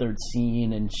did this 3rd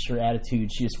scene, and her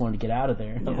attitude, she just wanted to get out of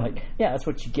there. And I'm like, yeah, that's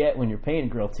what you get when you're paying a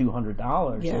girl $200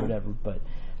 or whatever. But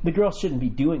the girl shouldn't be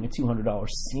doing a $200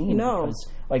 scene. No.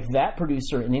 Because, like, that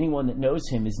producer and anyone that knows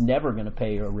him is never going to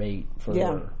pay a rate for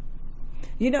her.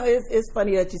 It's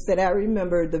funny that you said that. I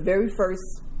remember the very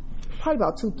first, probably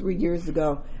about 2-3 years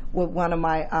ago, with one of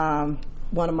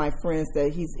my friends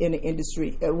that he's in the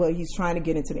industry. Well, he's trying to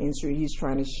get into the industry. He's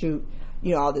trying to shoot,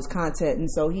 all this content.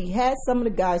 And so he had some of the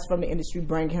guys from the industry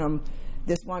bring him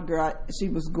this one girl. She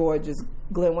was gorgeous.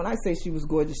 Glenn, when I say she was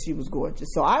gorgeous, she was gorgeous.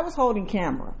 So I was holding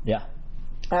camera. Yeah.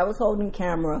 I was holding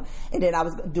camera, and then I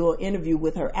was doing an interview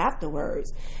with her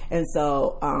afterwards. And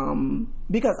so,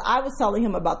 because I was telling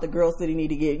him about the girls that he need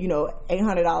to get,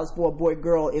 $800 for a boy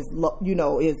girl is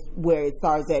where it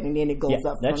starts at, and then it goes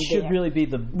up. That should really be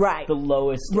the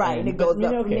lowest. Right, and it goes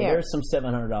up from there. There's some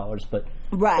 $700, but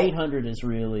 $800 is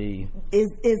really is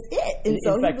it. And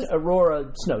so in fact,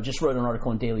 Aurora Snow just wrote an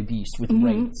article in Daily Beast with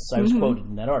rates. I was quoted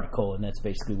in that article, and that's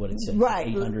basically what it says. Right,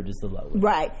 800 is the lowest.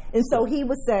 Right, and so he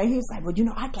was saying, he was like, well,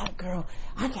 I got a girl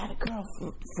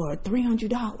for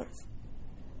 $300.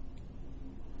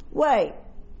 Wait,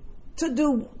 to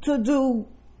do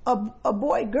a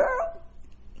boy girl?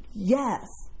 Yes,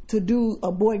 to do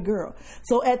a boy girl.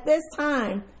 So at this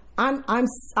time, I'm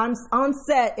on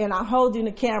set and I'm holding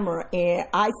the camera and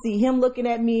I see him looking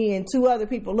at me and 2 other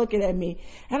people looking at me,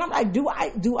 and I'm like, do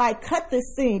I cut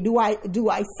this scene? Do I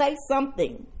say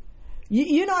something?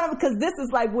 You know what I mean? Because this is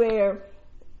like where,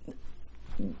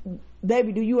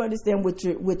 baby, do you understand what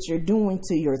you're doing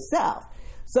to yourself?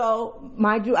 So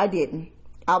mind you, I didn't.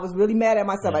 I was really mad at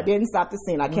myself. I didn't stop the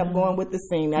scene. I kept going with the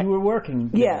scene. You were working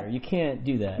there. Yeah. You can't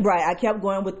do that. Right. I kept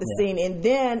going with the scene. And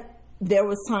then there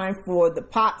was time for the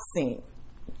pop scene.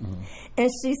 And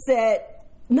she said,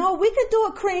 no, we could do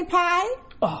a cream pie.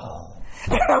 Oh.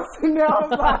 And I was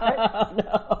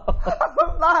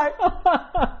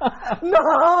like,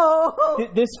 no.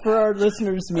 This, for our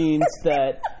listeners, means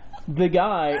that the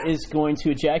guy is going to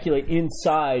ejaculate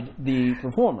inside the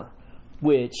performer,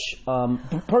 which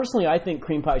personally I think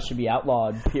cream pie should be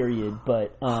outlawed, period,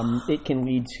 but it can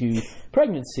lead to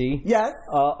pregnancy. Yes.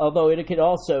 Although it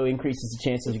also increases the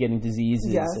chances of getting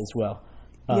diseases as well.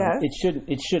 Yes.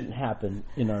 It shouldn't happen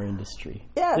in our industry.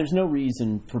 Yes. There's no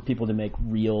reason for people to make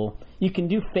real. You can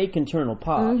do fake internal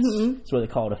pods. That's what they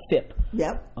call it, a FIP.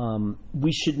 Yep.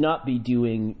 We should not be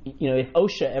doing. If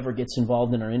OSHA ever gets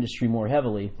involved in our industry more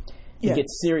heavily, and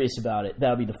gets serious about it,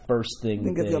 that'll be the first thing I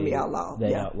think it's going to be outlawed.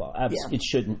 They outlaw. It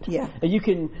shouldn't. Yeah. And you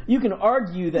can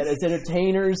argue that as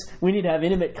entertainers, we need to have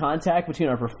intimate contact between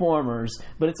our performers,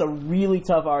 but it's a really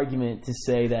tough argument to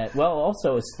say that, well,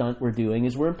 also a stunt we're doing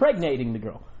is we're impregnating the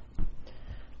girl.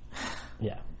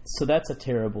 Yeah. So that's a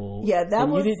terrible... Yeah, that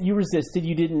was... You resisted.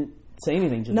 You didn't say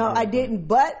anything to No, I didn't.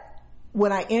 But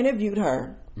when I interviewed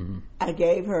her, I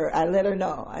let her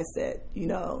know. I said,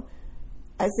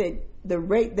 the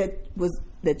rate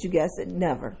that you guys said,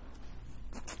 never.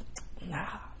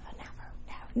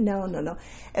 No.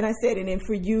 And I said, and then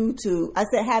for you to, I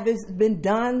said, have it been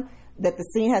done that the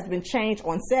scene has been changed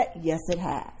on set? Yes, it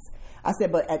has. I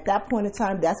said, but at that point in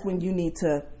time, that's when you need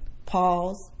to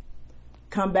pause,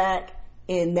 come back,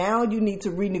 and now you need to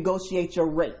renegotiate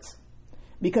your rate.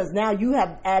 Because now you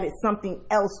have added something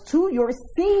else to your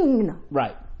scene.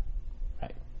 Right.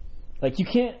 Like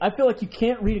I feel like you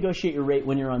can't renegotiate your rate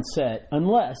when you're on set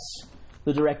unless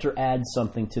the director adds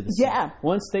something to the scene. Yeah.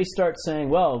 Once they start saying,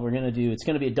 well, it's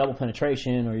going to be a double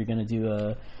penetration, or you're going to do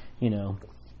a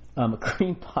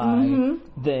cream pie,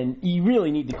 then you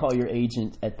really need to call your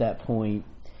agent at that point.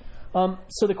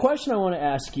 So the question I want to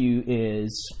ask you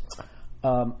is,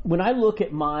 when I look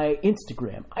at my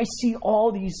Instagram, I see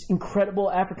all these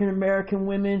incredible African-American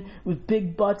women with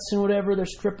big butts and whatever, they're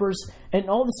strippers, and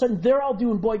all of a sudden they're all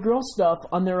doing boy-girl stuff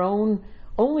on their own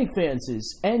OnlyFanses,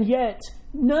 and yet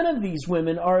none of these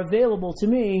women are available to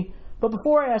me. But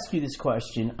before I ask you this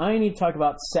question, I need to talk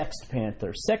about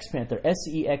SextPanther. SextPanther,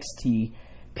 SextPanther.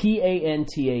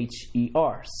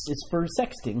 It's for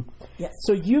sexting. Yes.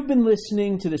 So you've been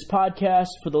listening to this podcast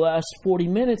for the last 40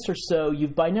 minutes or so.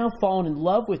 You've by now fallen in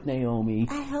love with Naomi.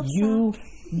 I hope you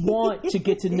want to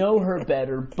get to know her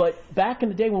better. But back in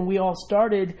the day when we all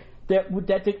started,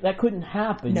 that couldn't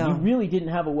happen. No. You really didn't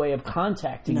have a way of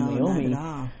contacting Naomi. Not at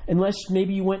all. Unless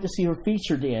maybe you went to see her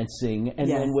feature dancing and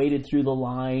then waited through the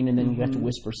line and then you got to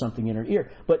whisper something in her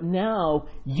ear. But now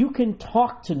you can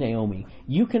talk to Naomi.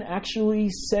 You can actually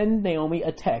send Naomi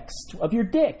a text of your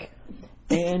dick.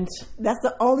 And that's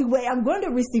the only way I'm going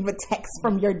to receive a text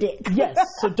from your dick. Yes.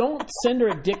 So don't send her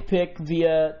a dick pic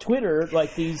via Twitter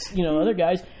like these, other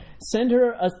guys. Send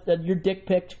her your dick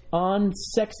pic on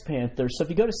SextPanther. So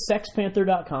if you go to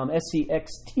sextpanther.com,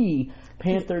 SEXT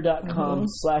panther.com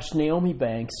 /Naomi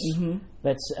Banks,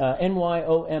 that's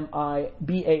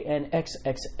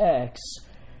NYOMIBANXXX,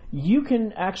 you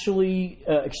can actually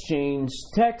exchange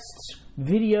texts,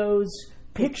 videos,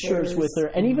 pictures with her,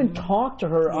 and even talk to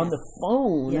her on the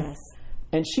phone. Yes.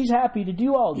 And she's happy to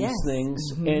do all these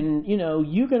things. And,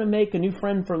 you're going to make a new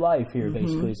friend for life here,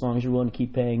 basically, as long as you're willing to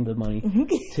keep paying the money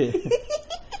to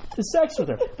sex with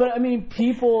her. But, I mean,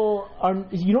 people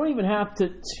you don't even have to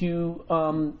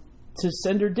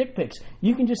send her dick pics.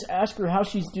 You can just ask her how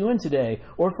she's doing today,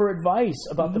 or for advice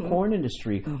about the porn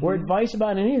industry, or advice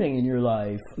about anything in your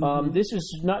life.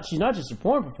 She's not just a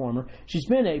porn performer. She's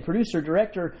been a producer,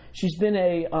 director. She's been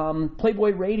a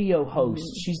Playboy radio host.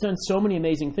 She's done so many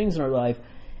amazing things in her life.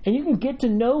 And you can get to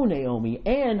know Naomi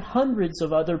and hundreds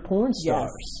of other porn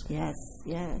stars. Yes.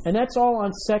 And that's all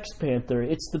on SextPanther.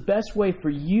 It's the best way for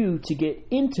you to get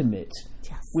intimate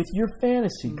with your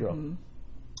fantasy girl.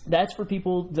 That's for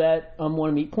people that want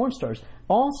to meet porn stars.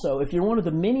 Also, if you're one of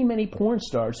the many, many porn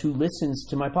stars who listens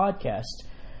to my podcast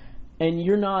and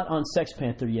you're not on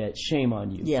SextPanther yet, shame on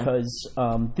you. Because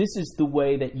this is the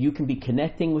way that you can be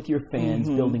connecting with your fans,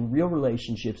 building real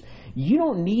relationships. You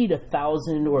don't need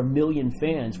 1,000 or 1,000,000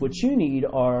 fans. What you need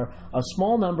are a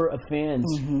small number of fans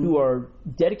who are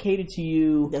dedicated to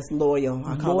you. That's loyal.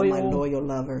 I call them my loyal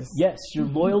lovers. Yes, your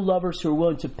loyal lovers who are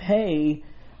willing to pay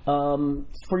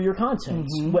for your content,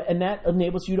 and that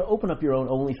enables you to open up your own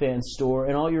OnlyFans store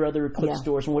and all your other clip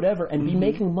stores and whatever, and be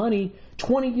making money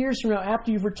 20 years from now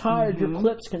after you've retired. Your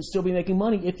clips can still be making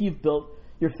money if you've built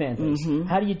your fan base.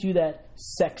 How do you do that?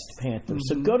 SextPanther.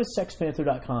 So go to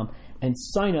sextpanther.com and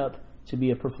sign up to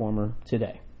be a performer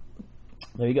today.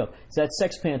 There you go. So that's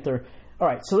SextPanther. All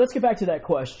right, so let's get back to that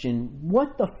question.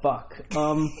 What the fuck?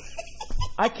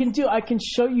 I can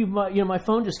show you my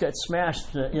phone just got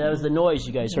smashed. That was the noise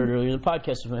you guys heard earlier in the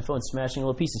podcast with my phone smashing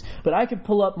little pieces. But I could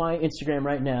pull up my Instagram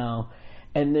right now,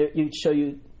 and it'd show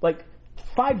you, like,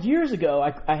 5 years ago,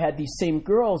 I had these same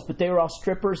girls, but they were all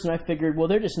strippers, and I figured, well,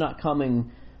 they're just not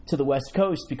coming to the West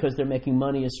Coast because they're making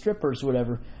money as strippers or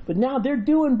whatever. But now they're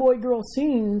doing boy-girl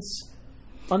scenes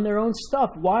on their own stuff.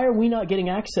 Why are we not getting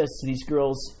access to these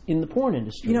girls in the porn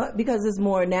industry? Because it's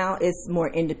more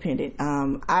independent.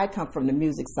 I come from the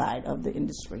music side of the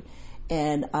industry,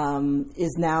 and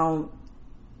is now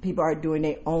people are doing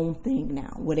their own thing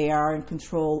now, where they are in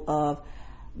control of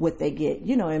what they get.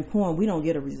 In porn, we don't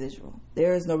get a residual.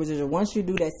 There is no residual. Once you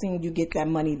do that scene, you get that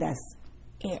money. That's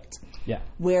it. Yeah.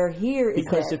 Where here is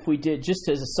because if we did, just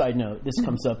as a side note, this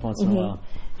comes up once in a while.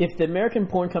 If the American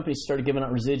porn companies started giving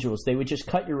out residuals, they would just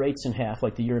cut your rates in half,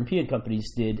 like the European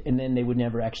companies did, and then they would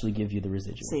never actually give you the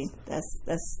residuals. See, that's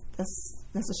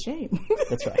a shame.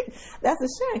 That's right. That's a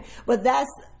shame. But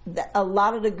a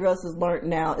lot of the girls has learned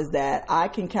now is that I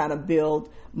can kind of build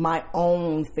my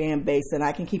own fan base, and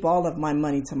I can keep all of my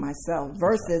money to myself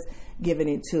versus giving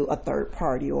it to a third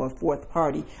party or a fourth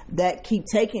party that keep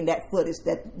taking that footage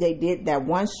that they did, that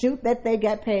one shoot that they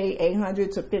got paid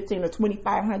 $800 to $1,500 or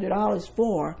 $2,500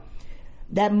 for.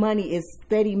 That money is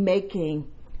steady making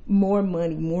more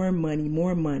money,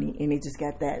 and they just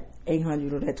got that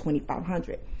 $800 or that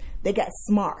 $2,500. They got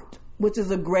smart, which is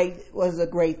a great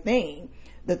thing.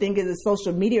 The thing is,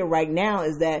 social media right now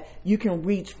is that you can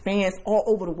reach fans all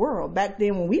over the world. Back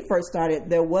then, when we first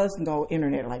started, there was no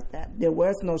internet like that. There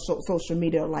was no social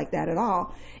media like that at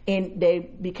all. And they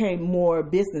became more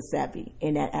business savvy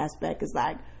in that aspect. It's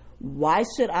like, why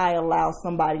should I allow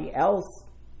somebody else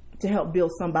to help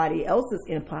build somebody else's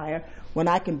empire when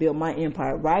I can build my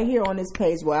empire right here on this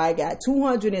page where I got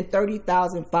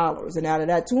 230,000 followers. And out of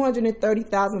that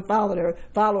 230,000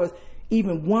 followers,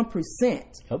 even 1%.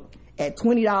 Yep. At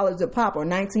 $20 a pop or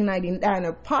 $19.99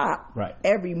 a pop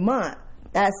every month,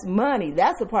 that's money.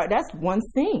 That's one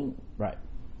scene. Right.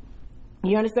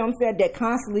 You understand what I'm saying? They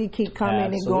constantly keep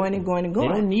coming and going and going and going.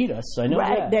 They don't need us. I know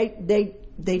that.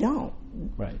 They don't.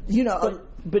 Right.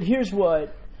 But here's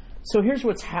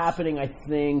what's happening. I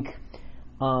think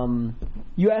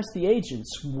you ask the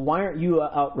agents, why aren't you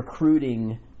out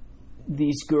recruiting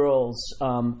these girls?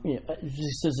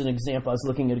 Just as an example, I was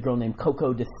looking at a girl named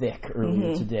Coco De Thick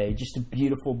earlier today. Just a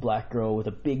beautiful black girl with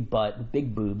a big butt and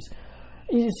big boobs.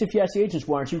 If you ask the agents,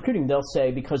 why aren't you recruiting? They'll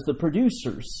say, because the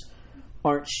producers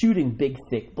aren't shooting big,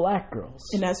 thick black girls.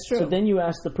 And that's true. So then you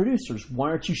ask the producers, why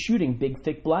aren't you shooting big,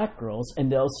 thick black girls?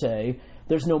 And they'll say,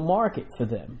 there's no market for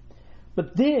them.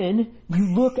 But then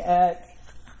you look at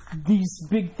these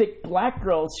big, thick black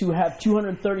girls who have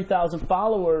 230,000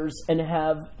 followers and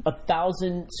have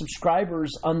 1,000 subscribers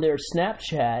on their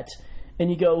Snapchat, and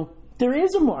you go, there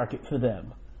is a market for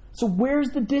them. So where's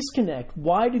the disconnect?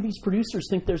 Why do these producers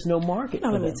think there's no market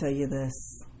for them? Let me tell you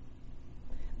this.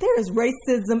 There is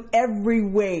racism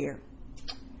everywhere.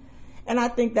 And I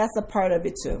think that's a part of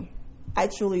it, too. I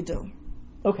truly do.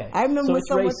 Okay. I remember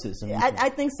so it's racism. I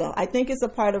think so. I think it's a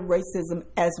part of racism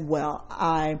as well.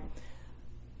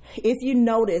 If you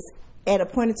notice, at a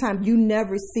point in time, you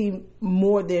never see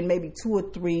more than maybe 2 or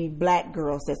 3 black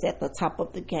girls that's at the top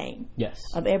of the game. Yes.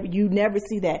 You never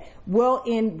see that. Well,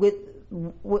 even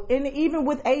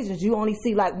with Asians, you only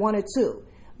see like 1 or 2.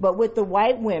 But with the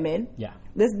white women,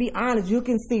 let's be honest, you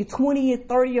can see 20 or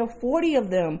 30 or 40 of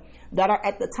them that are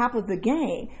at the top of the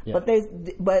game. Yeah.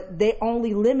 But they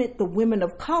only limit the women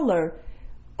of color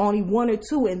only 1 or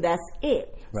 2, and that's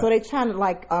it. Right. So they're trying to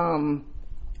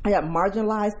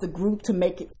marginalize the group to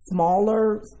make it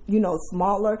smaller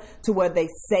to where they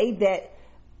say that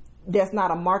there's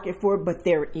not a market for it, but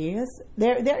there is.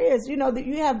 There is.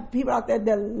 You have people out there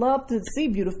that love to see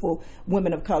beautiful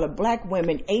women of color, black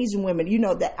women, Asian women,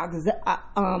 that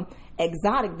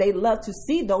exotic. They love to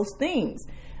see those things.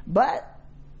 But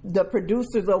the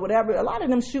producers or whatever, a lot of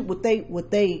them shoot what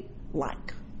they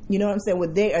like. You know what I'm saying?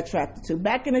 What they're attracted to.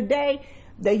 Back in the day,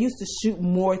 they used to shoot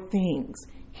more things.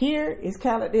 Here it's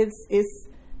kind of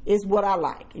it's what I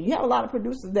like. You have a lot of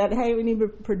producers that haven't even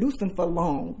produced them for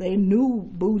long. They new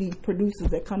booty producers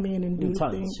that come in and do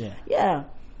things. Yeah.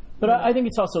 But I think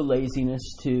it's also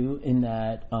laziness too, in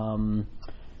that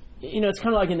it's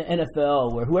kind of like in the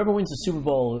NFL where whoever wins the Super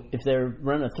Bowl, if they're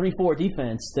running a 3-4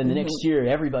 defense, then the next year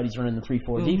everybody's running the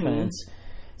 3-4 defense.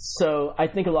 So I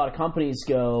think a lot of companies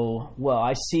go, well,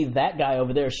 I see that guy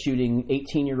over there shooting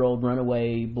 18-year-old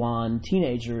runaway blonde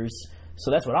teenagers, so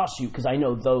that's what I'll shoot because I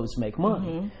know those make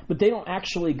money. But they don't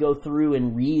actually go through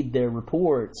and read their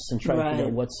reports and try to figure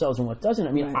out what sells and what doesn't.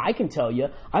 I mean, I can tell you,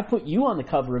 I've put you on the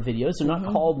cover of videos. They're not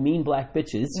called Mean Black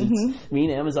Bitches. It's Mean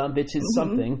Amazon Bitches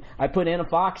something. I put Anna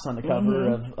Fox on the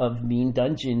cover of Mean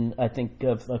Dungeon, I think,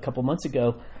 of a couple months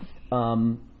ago.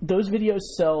 Those videos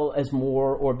sell as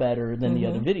more or better than the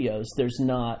other videos. There's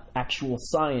not actual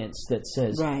science that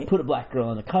says put a black girl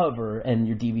on the cover and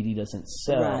your DVD doesn't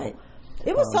sell. Right.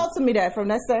 It was told to me that from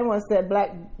that same one said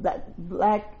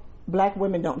black black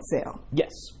women don't sell.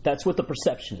 Yes, that's what the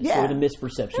perception is, Yeah. or the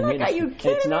misperception. Like, are you And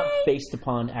it's not kidding me? based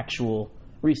upon actual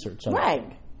research. I don't Right.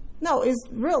 think. No, it's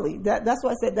really that's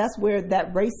why I said that's where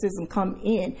that racism come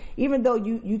in. Even though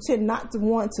you tend not to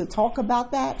want to talk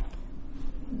about that,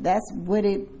 that's what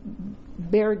it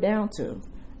bears down to.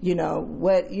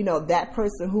 That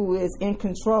person who is in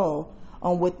control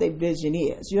on what their vision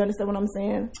is. You understand what I'm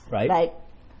saying? Right. Like,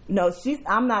 no,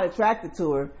 I'm not attracted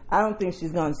to her. I don't think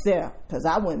she's gonna sell because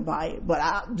I wouldn't buy it, but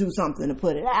I'll do something to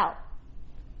put it out.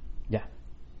 Yeah.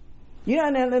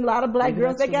 And a lot of black Maybe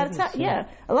girls, they that's got what it is, tired.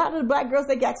 Yeah, a lot of the black girls,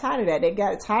 they got tired of that. They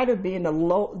got tired of being the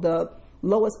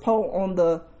lowest pole on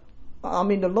the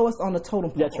lowest on the totem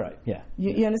pole. That's right. Yeah.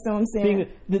 You understand what I'm saying?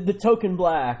 Being the token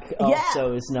black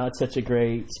also is not such a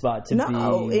great spot to be.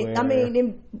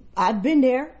 I've been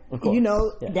there. Of course.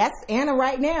 Yeah. That's Anna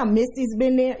right now. Misty's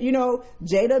been there.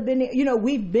 Jada been there.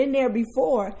 We've been there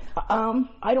before.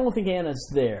 I don't think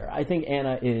Anna's there. I think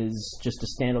Anna is just a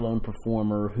standalone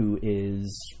performer who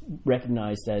is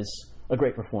recognized as a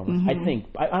great performer. Mm-hmm. I think.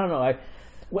 I don't know. I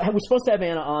was supposed to have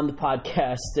Anna on the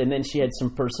podcast, and then she had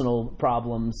some personal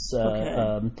problems,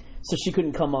 so she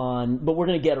couldn't come on. But we're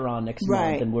going to get her on next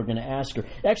month, and we're going to ask her.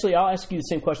 Actually, I'll ask you the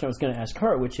same question I was going to ask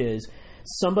her, which is,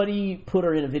 somebody put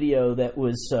her in a video that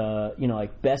was,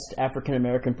 like best African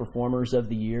American performers of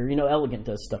the year. Elegant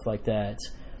does stuff like that.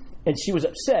 And she was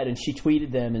upset, and she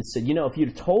tweeted them and said, if you'd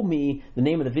have told me the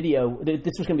name of the video,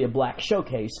 this was going to be a black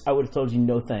showcase, I would have told you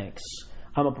no thanks.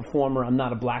 I'm a performer. I'm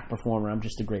not a black performer. I'm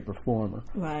just a great performer.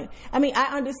 Right. I mean,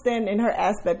 I understand in her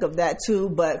aspect of that too,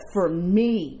 but for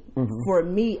me,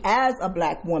 as a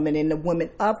black woman and a woman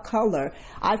of color,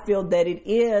 I feel that it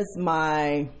is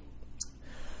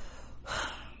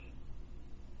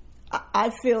I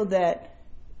feel that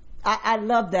I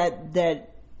love that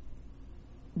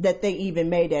they even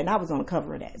made that, and I was on the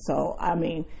cover of that. So I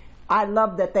mean, I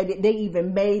love that they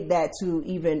even made that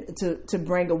to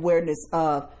bring awareness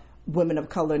of women of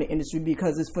color in the industry,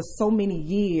 because it's for so many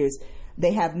years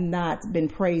they have not been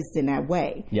praised in that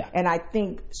way. Yeah. And I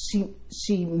think she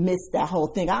missed that whole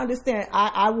thing. I understand.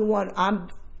 I want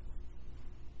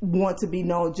to be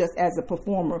known just as a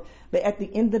performer, but at the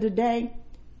end of the day,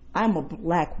 I'm a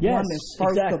black woman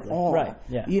first of all. Right.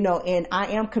 Yeah. And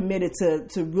I am committed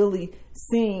to really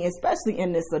seeing, especially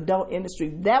in this adult industry.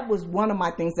 That was one of my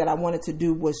things that I wanted to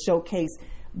do, was showcase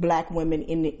black women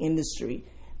in the industry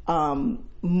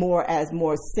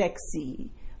more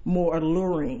sexy, more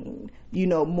alluring,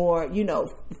 more,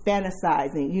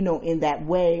 fantasizing, in that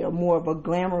way, or more of a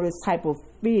glamorous type of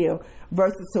feel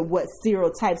versus to what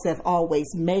stereotypes have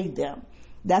always made them.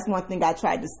 That's one thing I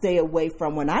tried to stay away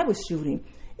from when I was shooting,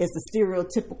 is the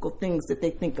stereotypical things that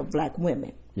they think of black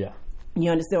women. Yeah.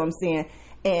 You understand what I'm saying?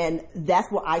 And that's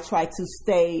what I try to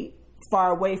stay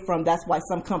far away from. That's why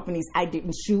some companies I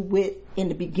didn't shoot with in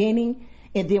the beginning.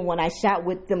 And then when I shot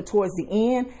with them towards the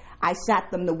end, I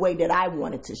shot them the way that I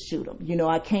wanted to shoot them.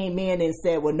 I came in and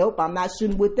said, well, nope, I'm not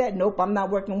shooting with that. Nope, I'm not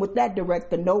working with that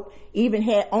director. Nope. Even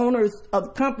had owners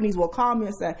of companies will call me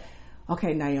and say,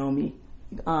 okay, Naomi,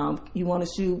 you want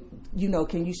to shoot,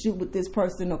 can you shoot with this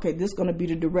person? Okay, this is going to be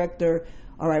the director.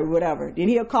 All right, whatever. Then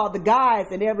he'll call the guys,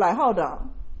 and they're like, hold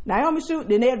on. Naomi shoot?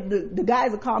 Then the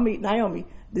guys will call me, Naomi,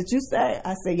 did you say?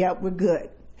 I say, yep, we're good.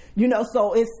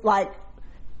 So it's like,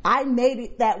 I made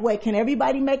it that way. Can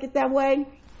everybody make it that way?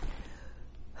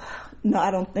 No,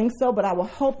 I don't think so, but I would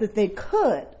hope that they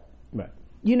could. Right.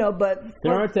 But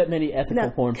there aren't that many ethical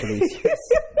porn producers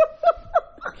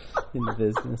in the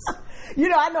business.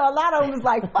 I know a lot of them is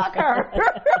like, fuck her.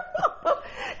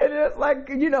 And it's like,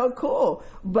 cool.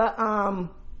 But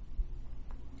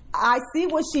I see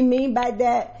what she mean by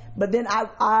that, but then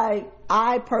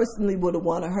I personally would have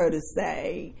wanted her to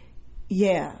say,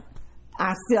 yeah,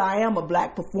 I am a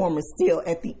black performer still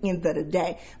at the end of the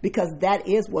day, because that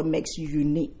is what makes you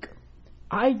unique.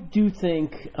 I do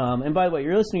think, and by the way,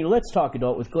 you're listening to Let's Talk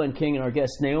Adult with Glenn King and our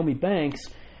guest Naomi Banks,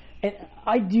 and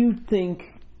I do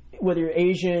think, whether you're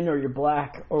Asian or you're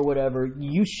black or whatever,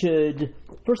 you should,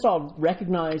 first of all,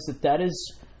 recognize that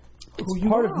is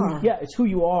it's who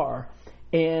you are,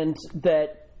 and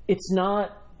that it's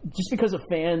not just because a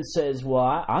fan says,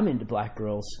 well, I'm into black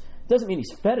girls, doesn't mean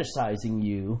he's fetishizing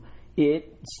you.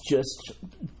 It's just,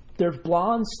 there's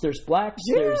blondes, there's blacks,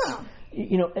 there's,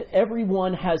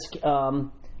 everyone has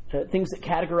things that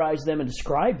categorize them and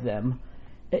describe them.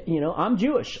 I'm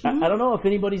Jewish. I don't know if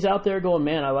anybody's out there going,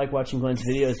 man, I like watching Glenn's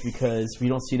videos because we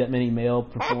don't see that many male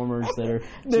performers that are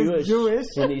Jewish.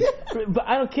 But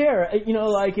I don't care.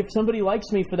 Like, if somebody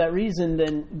likes me for that reason,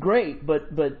 then great.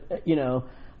 But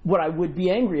what I would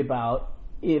be angry about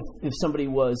if somebody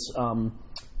was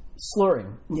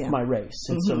slurring my race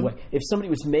in some way. If somebody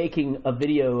was making a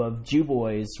video of Jew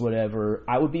boys, whatever,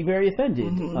 I would be very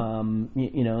offended.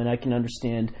 And I can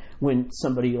understand when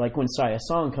somebody, like when Saya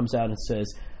Song comes out and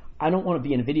says, I don't want to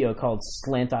be in a video called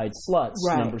Slant-Eyed Sluts,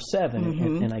 number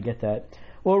 7, and I get that.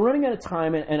 Well, we're running out of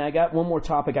time, and I got one more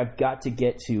topic I've got to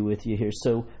get to with you here.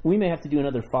 So we may have to do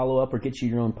another follow-up or get you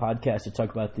your own podcast to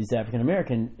talk about these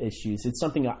African-American issues. It's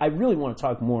something I really want to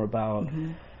talk more about.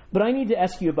 But I need to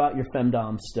ask you about your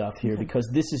femdom stuff here because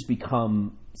this has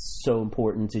become so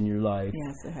important in your life.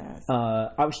 Yes, it has.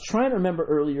 I was trying to remember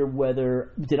earlier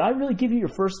whether... Did I really give you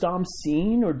your first dom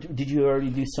scene, or did you already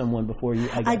do someone before you...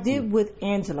 I did with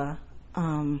Angela.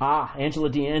 Angela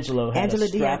D'Angelo had a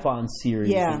strap-on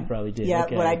series that you probably did. Yeah,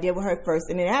 but I did with her first.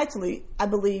 And then actually, I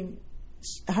believe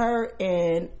her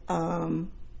and...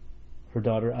 her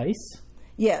daughter, Ice?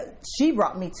 Yeah, she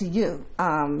brought me to you.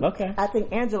 Okay. I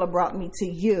think Angela brought me to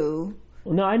you.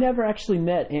 Well, no, I never actually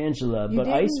met Angela, but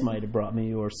Ice might have brought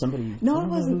me, or somebody... No, it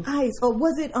wasn't Ice. Or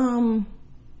was it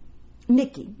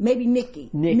Nikki? Maybe Nikki.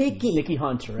 Nikki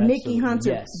Hunter. Absolutely. Nikki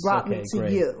Hunter brought me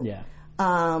to you. Yeah.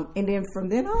 And then from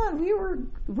then on, we were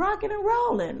rocking and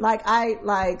rolling. Like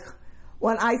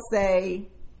when I say,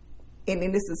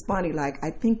 and this is funny, like I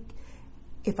think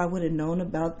if I would have known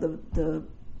about the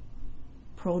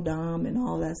pro-dom and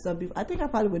all that stuff, I think I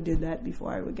probably would have did that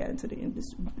before I would get into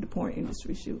the porn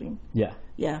industry shooting. Yeah.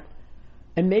 Yeah.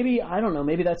 And maybe, I don't know,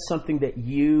 maybe that's something that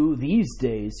you these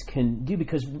days can do,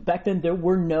 because back then there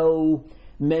were no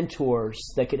mentors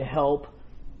that could help.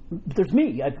 There's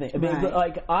me, I think. I mean,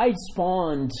 like, I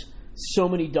spawned so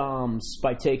many doms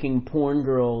by taking porn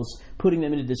girls, putting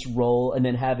them into this role, and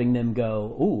then having them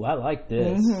go, ooh, I like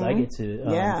this. I get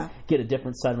to get a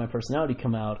different side of my personality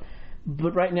come out.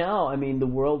 But right now, I mean, the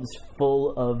world is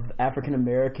full of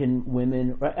African-American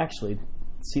women. Actually,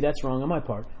 see, that's wrong on my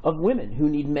part. Of women who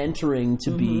need mentoring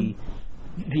to be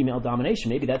female domination.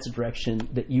 Maybe that's a direction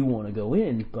that you want to go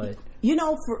in, but... You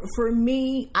know, for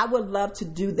me, I would love to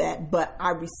do that, but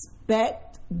I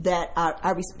respect that.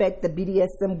 I respect the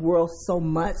BDSM world so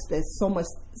much. There's so much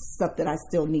stuff that I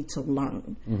still need to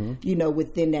learn. You know,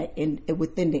 within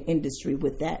the industry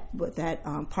with that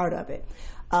part of it.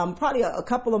 Probably a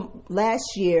couple of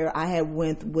last year, I had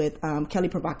went with Kelly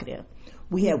Provocative.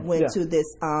 We had went to this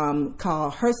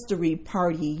called Herstory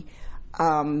Party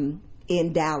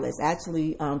in Dallas.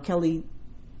 Actually, Kelly,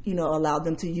 allowed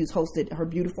them to hosted her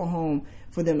beautiful home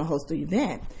for them to host the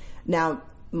event. Now,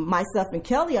 myself and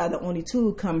Kelly are the only two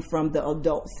who come from the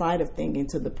adult side of thing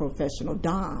into the professional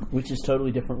dom. Which is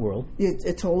totally different world. It's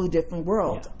a totally different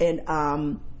world. Yeah.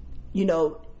 And,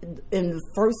 and the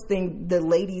first thing, the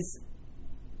ladies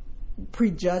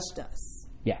prejudged us.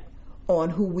 Yeah. On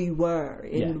who we were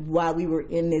and why we were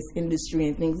in this industry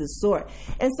and things of the sort.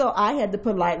 And so I had to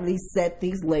politely set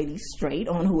these ladies straight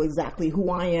on exactly who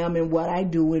I am and what I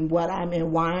do and what I'm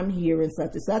and why I'm here and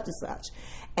such and such and such.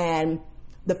 And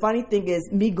the funny thing is,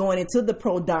 me going into the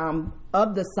pro-dom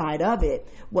of the side of it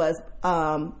was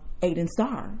Aiden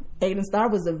Starr. Aiden Starr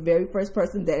was the very first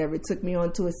person that ever took me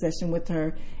on to a session with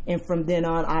her. And from then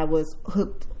on, I was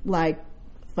hooked like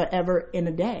forever in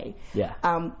a day. Yeah.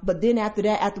 But then after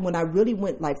that, after when I really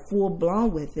went like full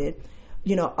blown with it,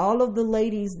 all of the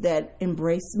ladies that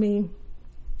embraced me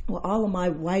were all of my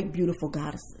white, beautiful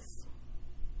goddesses.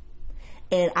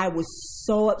 And I was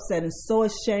so upset and so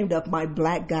ashamed of my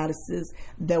black goddesses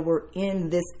that were in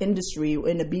this industry,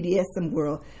 in the BDSM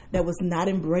world, that was not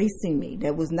embracing me,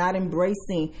 that was not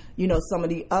embracing, some of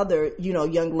the other,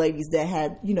 young ladies that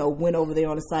had, went over there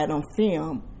on the side on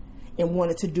film and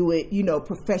wanted to do it,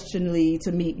 professionally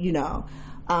to meet,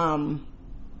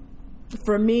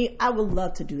 For me, I would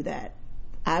love to do that.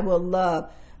 I would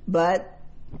love, but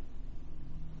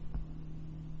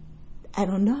I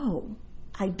don't know.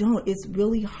 I don't. It's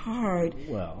really hard.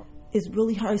 Well, it's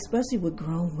really hard, especially with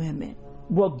grown women.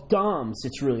 Well, doms,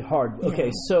 it's really hard. Yeah.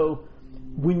 Okay, so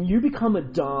when you become a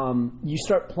dom, you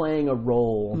start playing a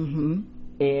role.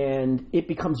 And it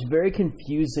becomes very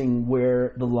confusing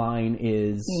where the line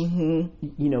is,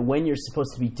 when you're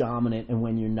supposed to be dominant and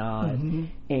when you're not.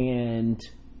 And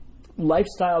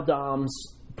lifestyle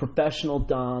doms, professional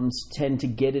doms tend to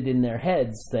get it in their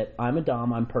heads that I'm a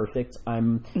dom, I'm perfect,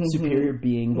 I'm superior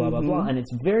being, blah, blah, blah. And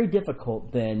it's very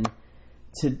difficult then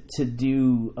to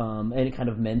do any kind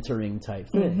of mentoring type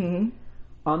thing.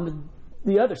 On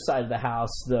the other side of the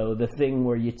house, though, the thing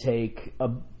where you take a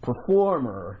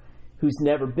performer who's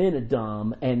never been a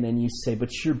dom, and then you say,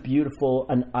 but you're beautiful,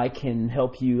 and I can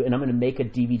help you, and I'm going to make a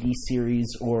DVD series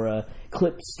or a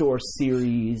clip store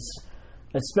series,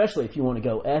 especially if you want to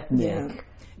go ethnic.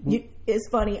 Yeah. It's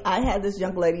funny, I had this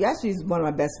young lady, actually she's one of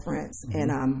my best friends,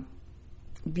 and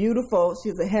beautiful.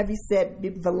 She's a heavy-set,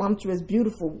 voluptuous,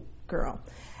 beautiful girl.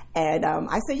 And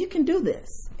I said, you can do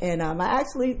this. And I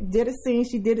actually did a scene.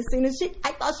 She did a scene, and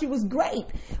I thought she was great.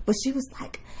 But she was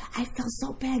like, I felt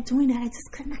so bad doing that. I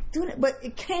just could not do it. But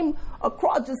it came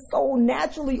across just so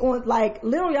naturally on, like,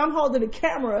 literally I'm holding the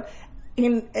camera,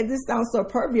 and this sounds so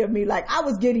pervy of me, like I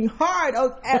was getting hard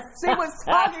as she was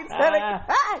talking to the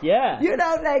cat. Yeah. You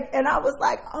know, like, and I was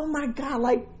like, oh my God,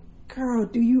 like, girl,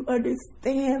 do you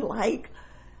understand? Like,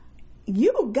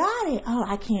 you got it. Oh,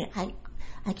 I can't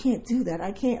do that.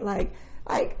 I can't, like,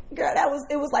 girl,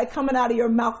 it was like coming out of your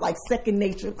mouth like second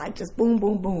nature, like just boom,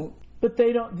 boom, boom. But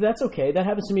they don't, that's okay. That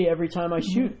happens to me every time I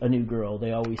shoot a new girl.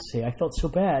 They always say, I felt so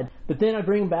bad. But then I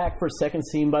bring them back for a second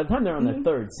scene. By the time they're on their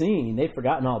third scene, they've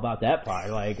forgotten all about that part.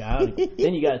 Like,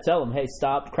 then you got to tell them, hey,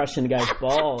 stop crushing the guy's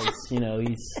balls. You know,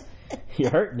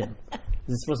 you're hurting him.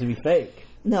 It's supposed to be fake.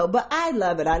 No, but I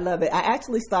love it. I love it. I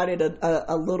actually started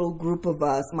a little group of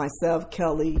us, myself,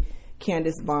 Kelly,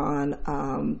 Candace Vaughn,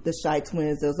 the Shy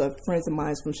Twins. Those are friends of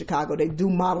mine from Chicago. They do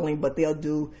modeling, but they'll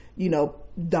do,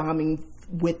 doming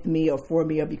with me or for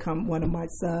me or become one of my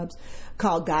subs,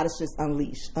 called Goddesses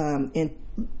Unleashed, in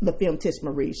the film Tish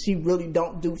Marie. She really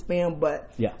don't do film,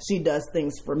 but she does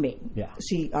things for me. Yeah.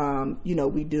 She,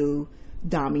 we do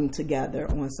doming together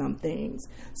on some things.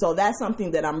 So that's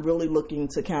something that I'm really looking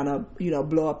to kind of,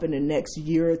 blow up in the next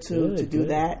year or two to do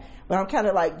that. But I'm kind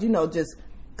of like, just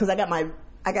because I got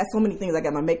so many things. I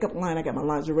got my makeup line, I got my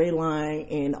lingerie line,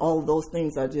 and all of those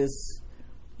things are just,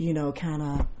 kind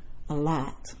of a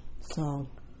lot. So.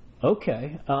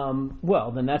 Okay.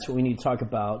 Well, then that's what we need to talk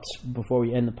about before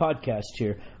we end the podcast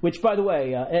here. Which, by the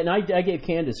way, and I gave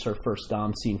Candace her first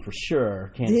dom scene for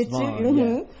sure. Candace Vaughn. Did you?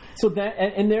 Mm-hmm. Yeah. So that,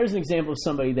 and there's an example of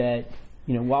somebody that,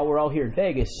 while we're all here in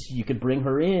Vegas, you could bring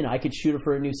her in. I could shoot her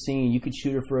for a new scene. You could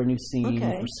shoot her for a new scene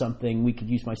for something. We could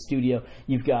use my studio.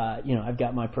 You've got, I've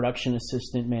got my production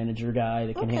assistant manager guy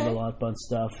that can handle a lot of fun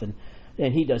stuff, and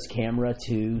he does camera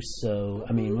too. So,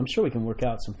 I'm sure we can work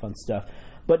out some fun stuff.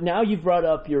 But now you've brought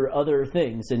up your other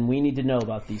things, and we need to know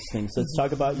about these things. Let's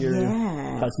talk about your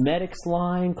cosmetics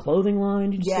line, clothing line,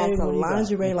 did you say? Yes, a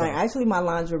lingerie line. Actually, my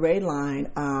lingerie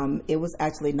line, it was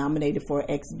actually nominated for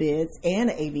XBiz and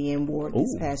an AVN award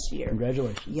this past year.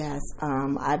 Congratulations. Yes,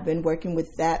 I've been working with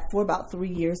that for about 3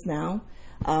 years now.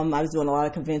 I was doing a lot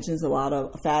of conventions, a lot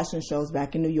of fashion shows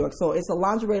back in New York. So it's a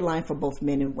lingerie line for both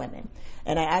men and women.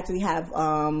 And I actually have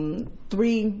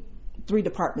three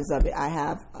departments of it. I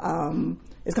have...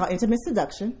 it's called Intimate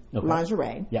Seduction,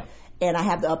 lingerie. Yeah. And I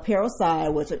have the apparel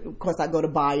side, which, of course, I go to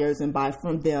buyers and buy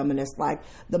from them. And it's like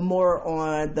the more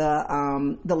on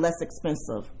the less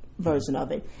expensive version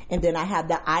of it. And then I have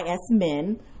the IS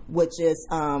Men, which is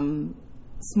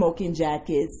smoking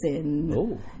jackets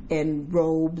and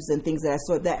robes and things of that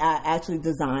sort that I actually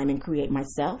design and create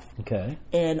myself. Okay.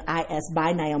 And IS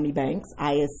by Naomi Banks,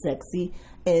 IS Sexy.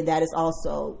 And that is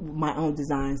also my own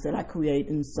designs that I create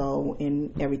and sew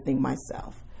and everything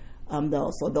myself.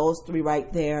 So those three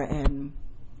right there, and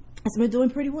it's been doing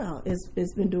pretty well.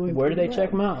 It's been doing. Where do they check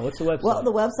them out? What's the website? Well,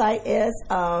 the website is.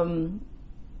 I'm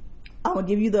gonna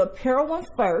give you the apparel one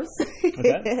first.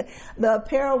 Okay. The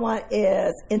apparel one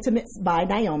is Intimates by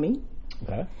Naomi.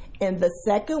 Okay. And the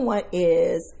second one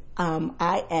is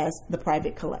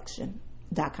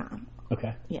istheprivatecollection.com.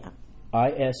 Okay. Yeah.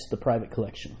 The Private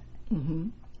Collection. Mm-hmm.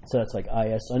 So that's like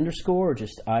IS underscore or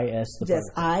just IS the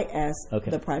just IS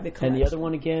the Private Collection. And the other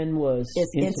one again was?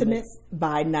 It's Intimates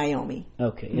by Naomi.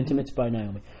 Okay, Intimates by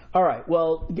Naomi. All right,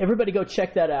 well, everybody go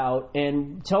check that out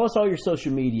and tell us all your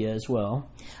social media as well.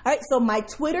 All right, so my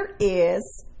Twitter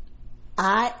is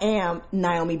I am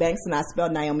Naomi Banks, and I spell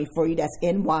Naomi for you. That's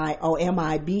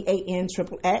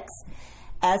NYOMIBANXXX.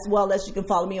 As well as you can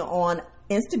follow me on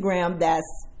Instagram.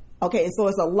 That's okay, so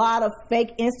it's a lot of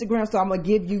fake Instagram, so I'm going to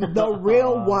give you the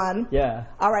real one. Yeah.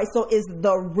 All right, so it's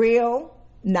the real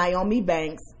Naomi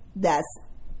Banks. That's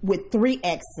with 3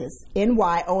 X's.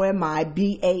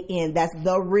 NYOMIBAN. That's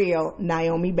the real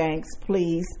Naomi Banks,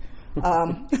 please. With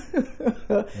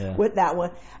that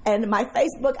one. And my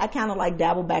Facebook, I kind of like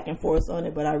dabble back and forth on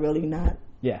it, but I really not.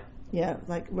 Yeah. Yeah,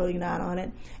 like really not on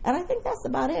it. And I think that's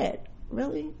about it.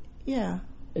 Really? Yeah.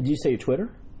 Did you say your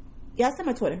Twitter? Yeah, I said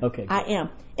my Twitter. Okay. Good. I am.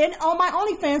 And on my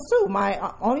OnlyFans, too. My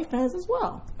OnlyFans as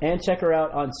well. And check her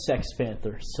out on Sex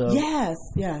Panther. So yes.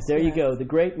 There you go. The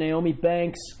great Naomi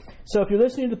Banks. So if you're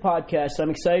listening to the podcast, I'm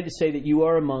excited to say that you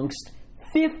are amongst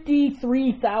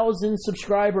 53,000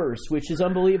 subscribers, which is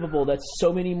unbelievable. That's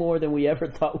so many more than we ever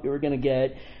thought we were going to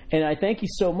get. And I thank you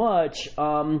so much.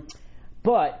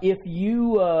 But if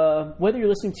you, whether you're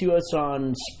listening to us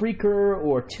on Spreaker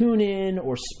or TuneIn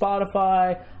or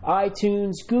Spotify,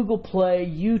 iTunes, Google Play,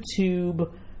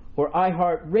 YouTube, or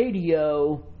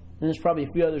iHeartRadio, and there's probably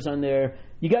a few others on there,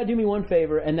 you got to do me one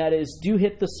favor, and that is do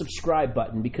hit the subscribe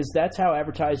button, because that's how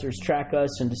advertisers track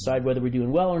us and decide whether we're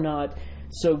doing well or not.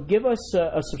 So give us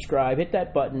a subscribe, hit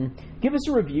that button, give us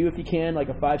a review if you can, like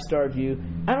a 5-star review.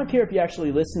 I don't care if you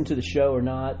actually listen to the show or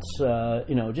not,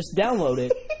 just download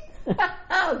it.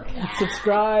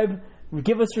 Subscribe,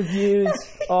 give us reviews,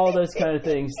 all those kind of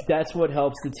things. That's what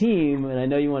helps the team, and I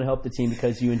know you want to help the team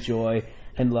because you enjoy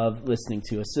and love listening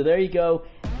to us. So there you go.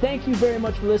 Thank you very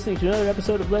much for listening to another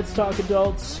episode of Let's Talk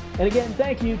Adults. And again,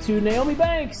 thank you to Naomi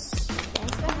Banks.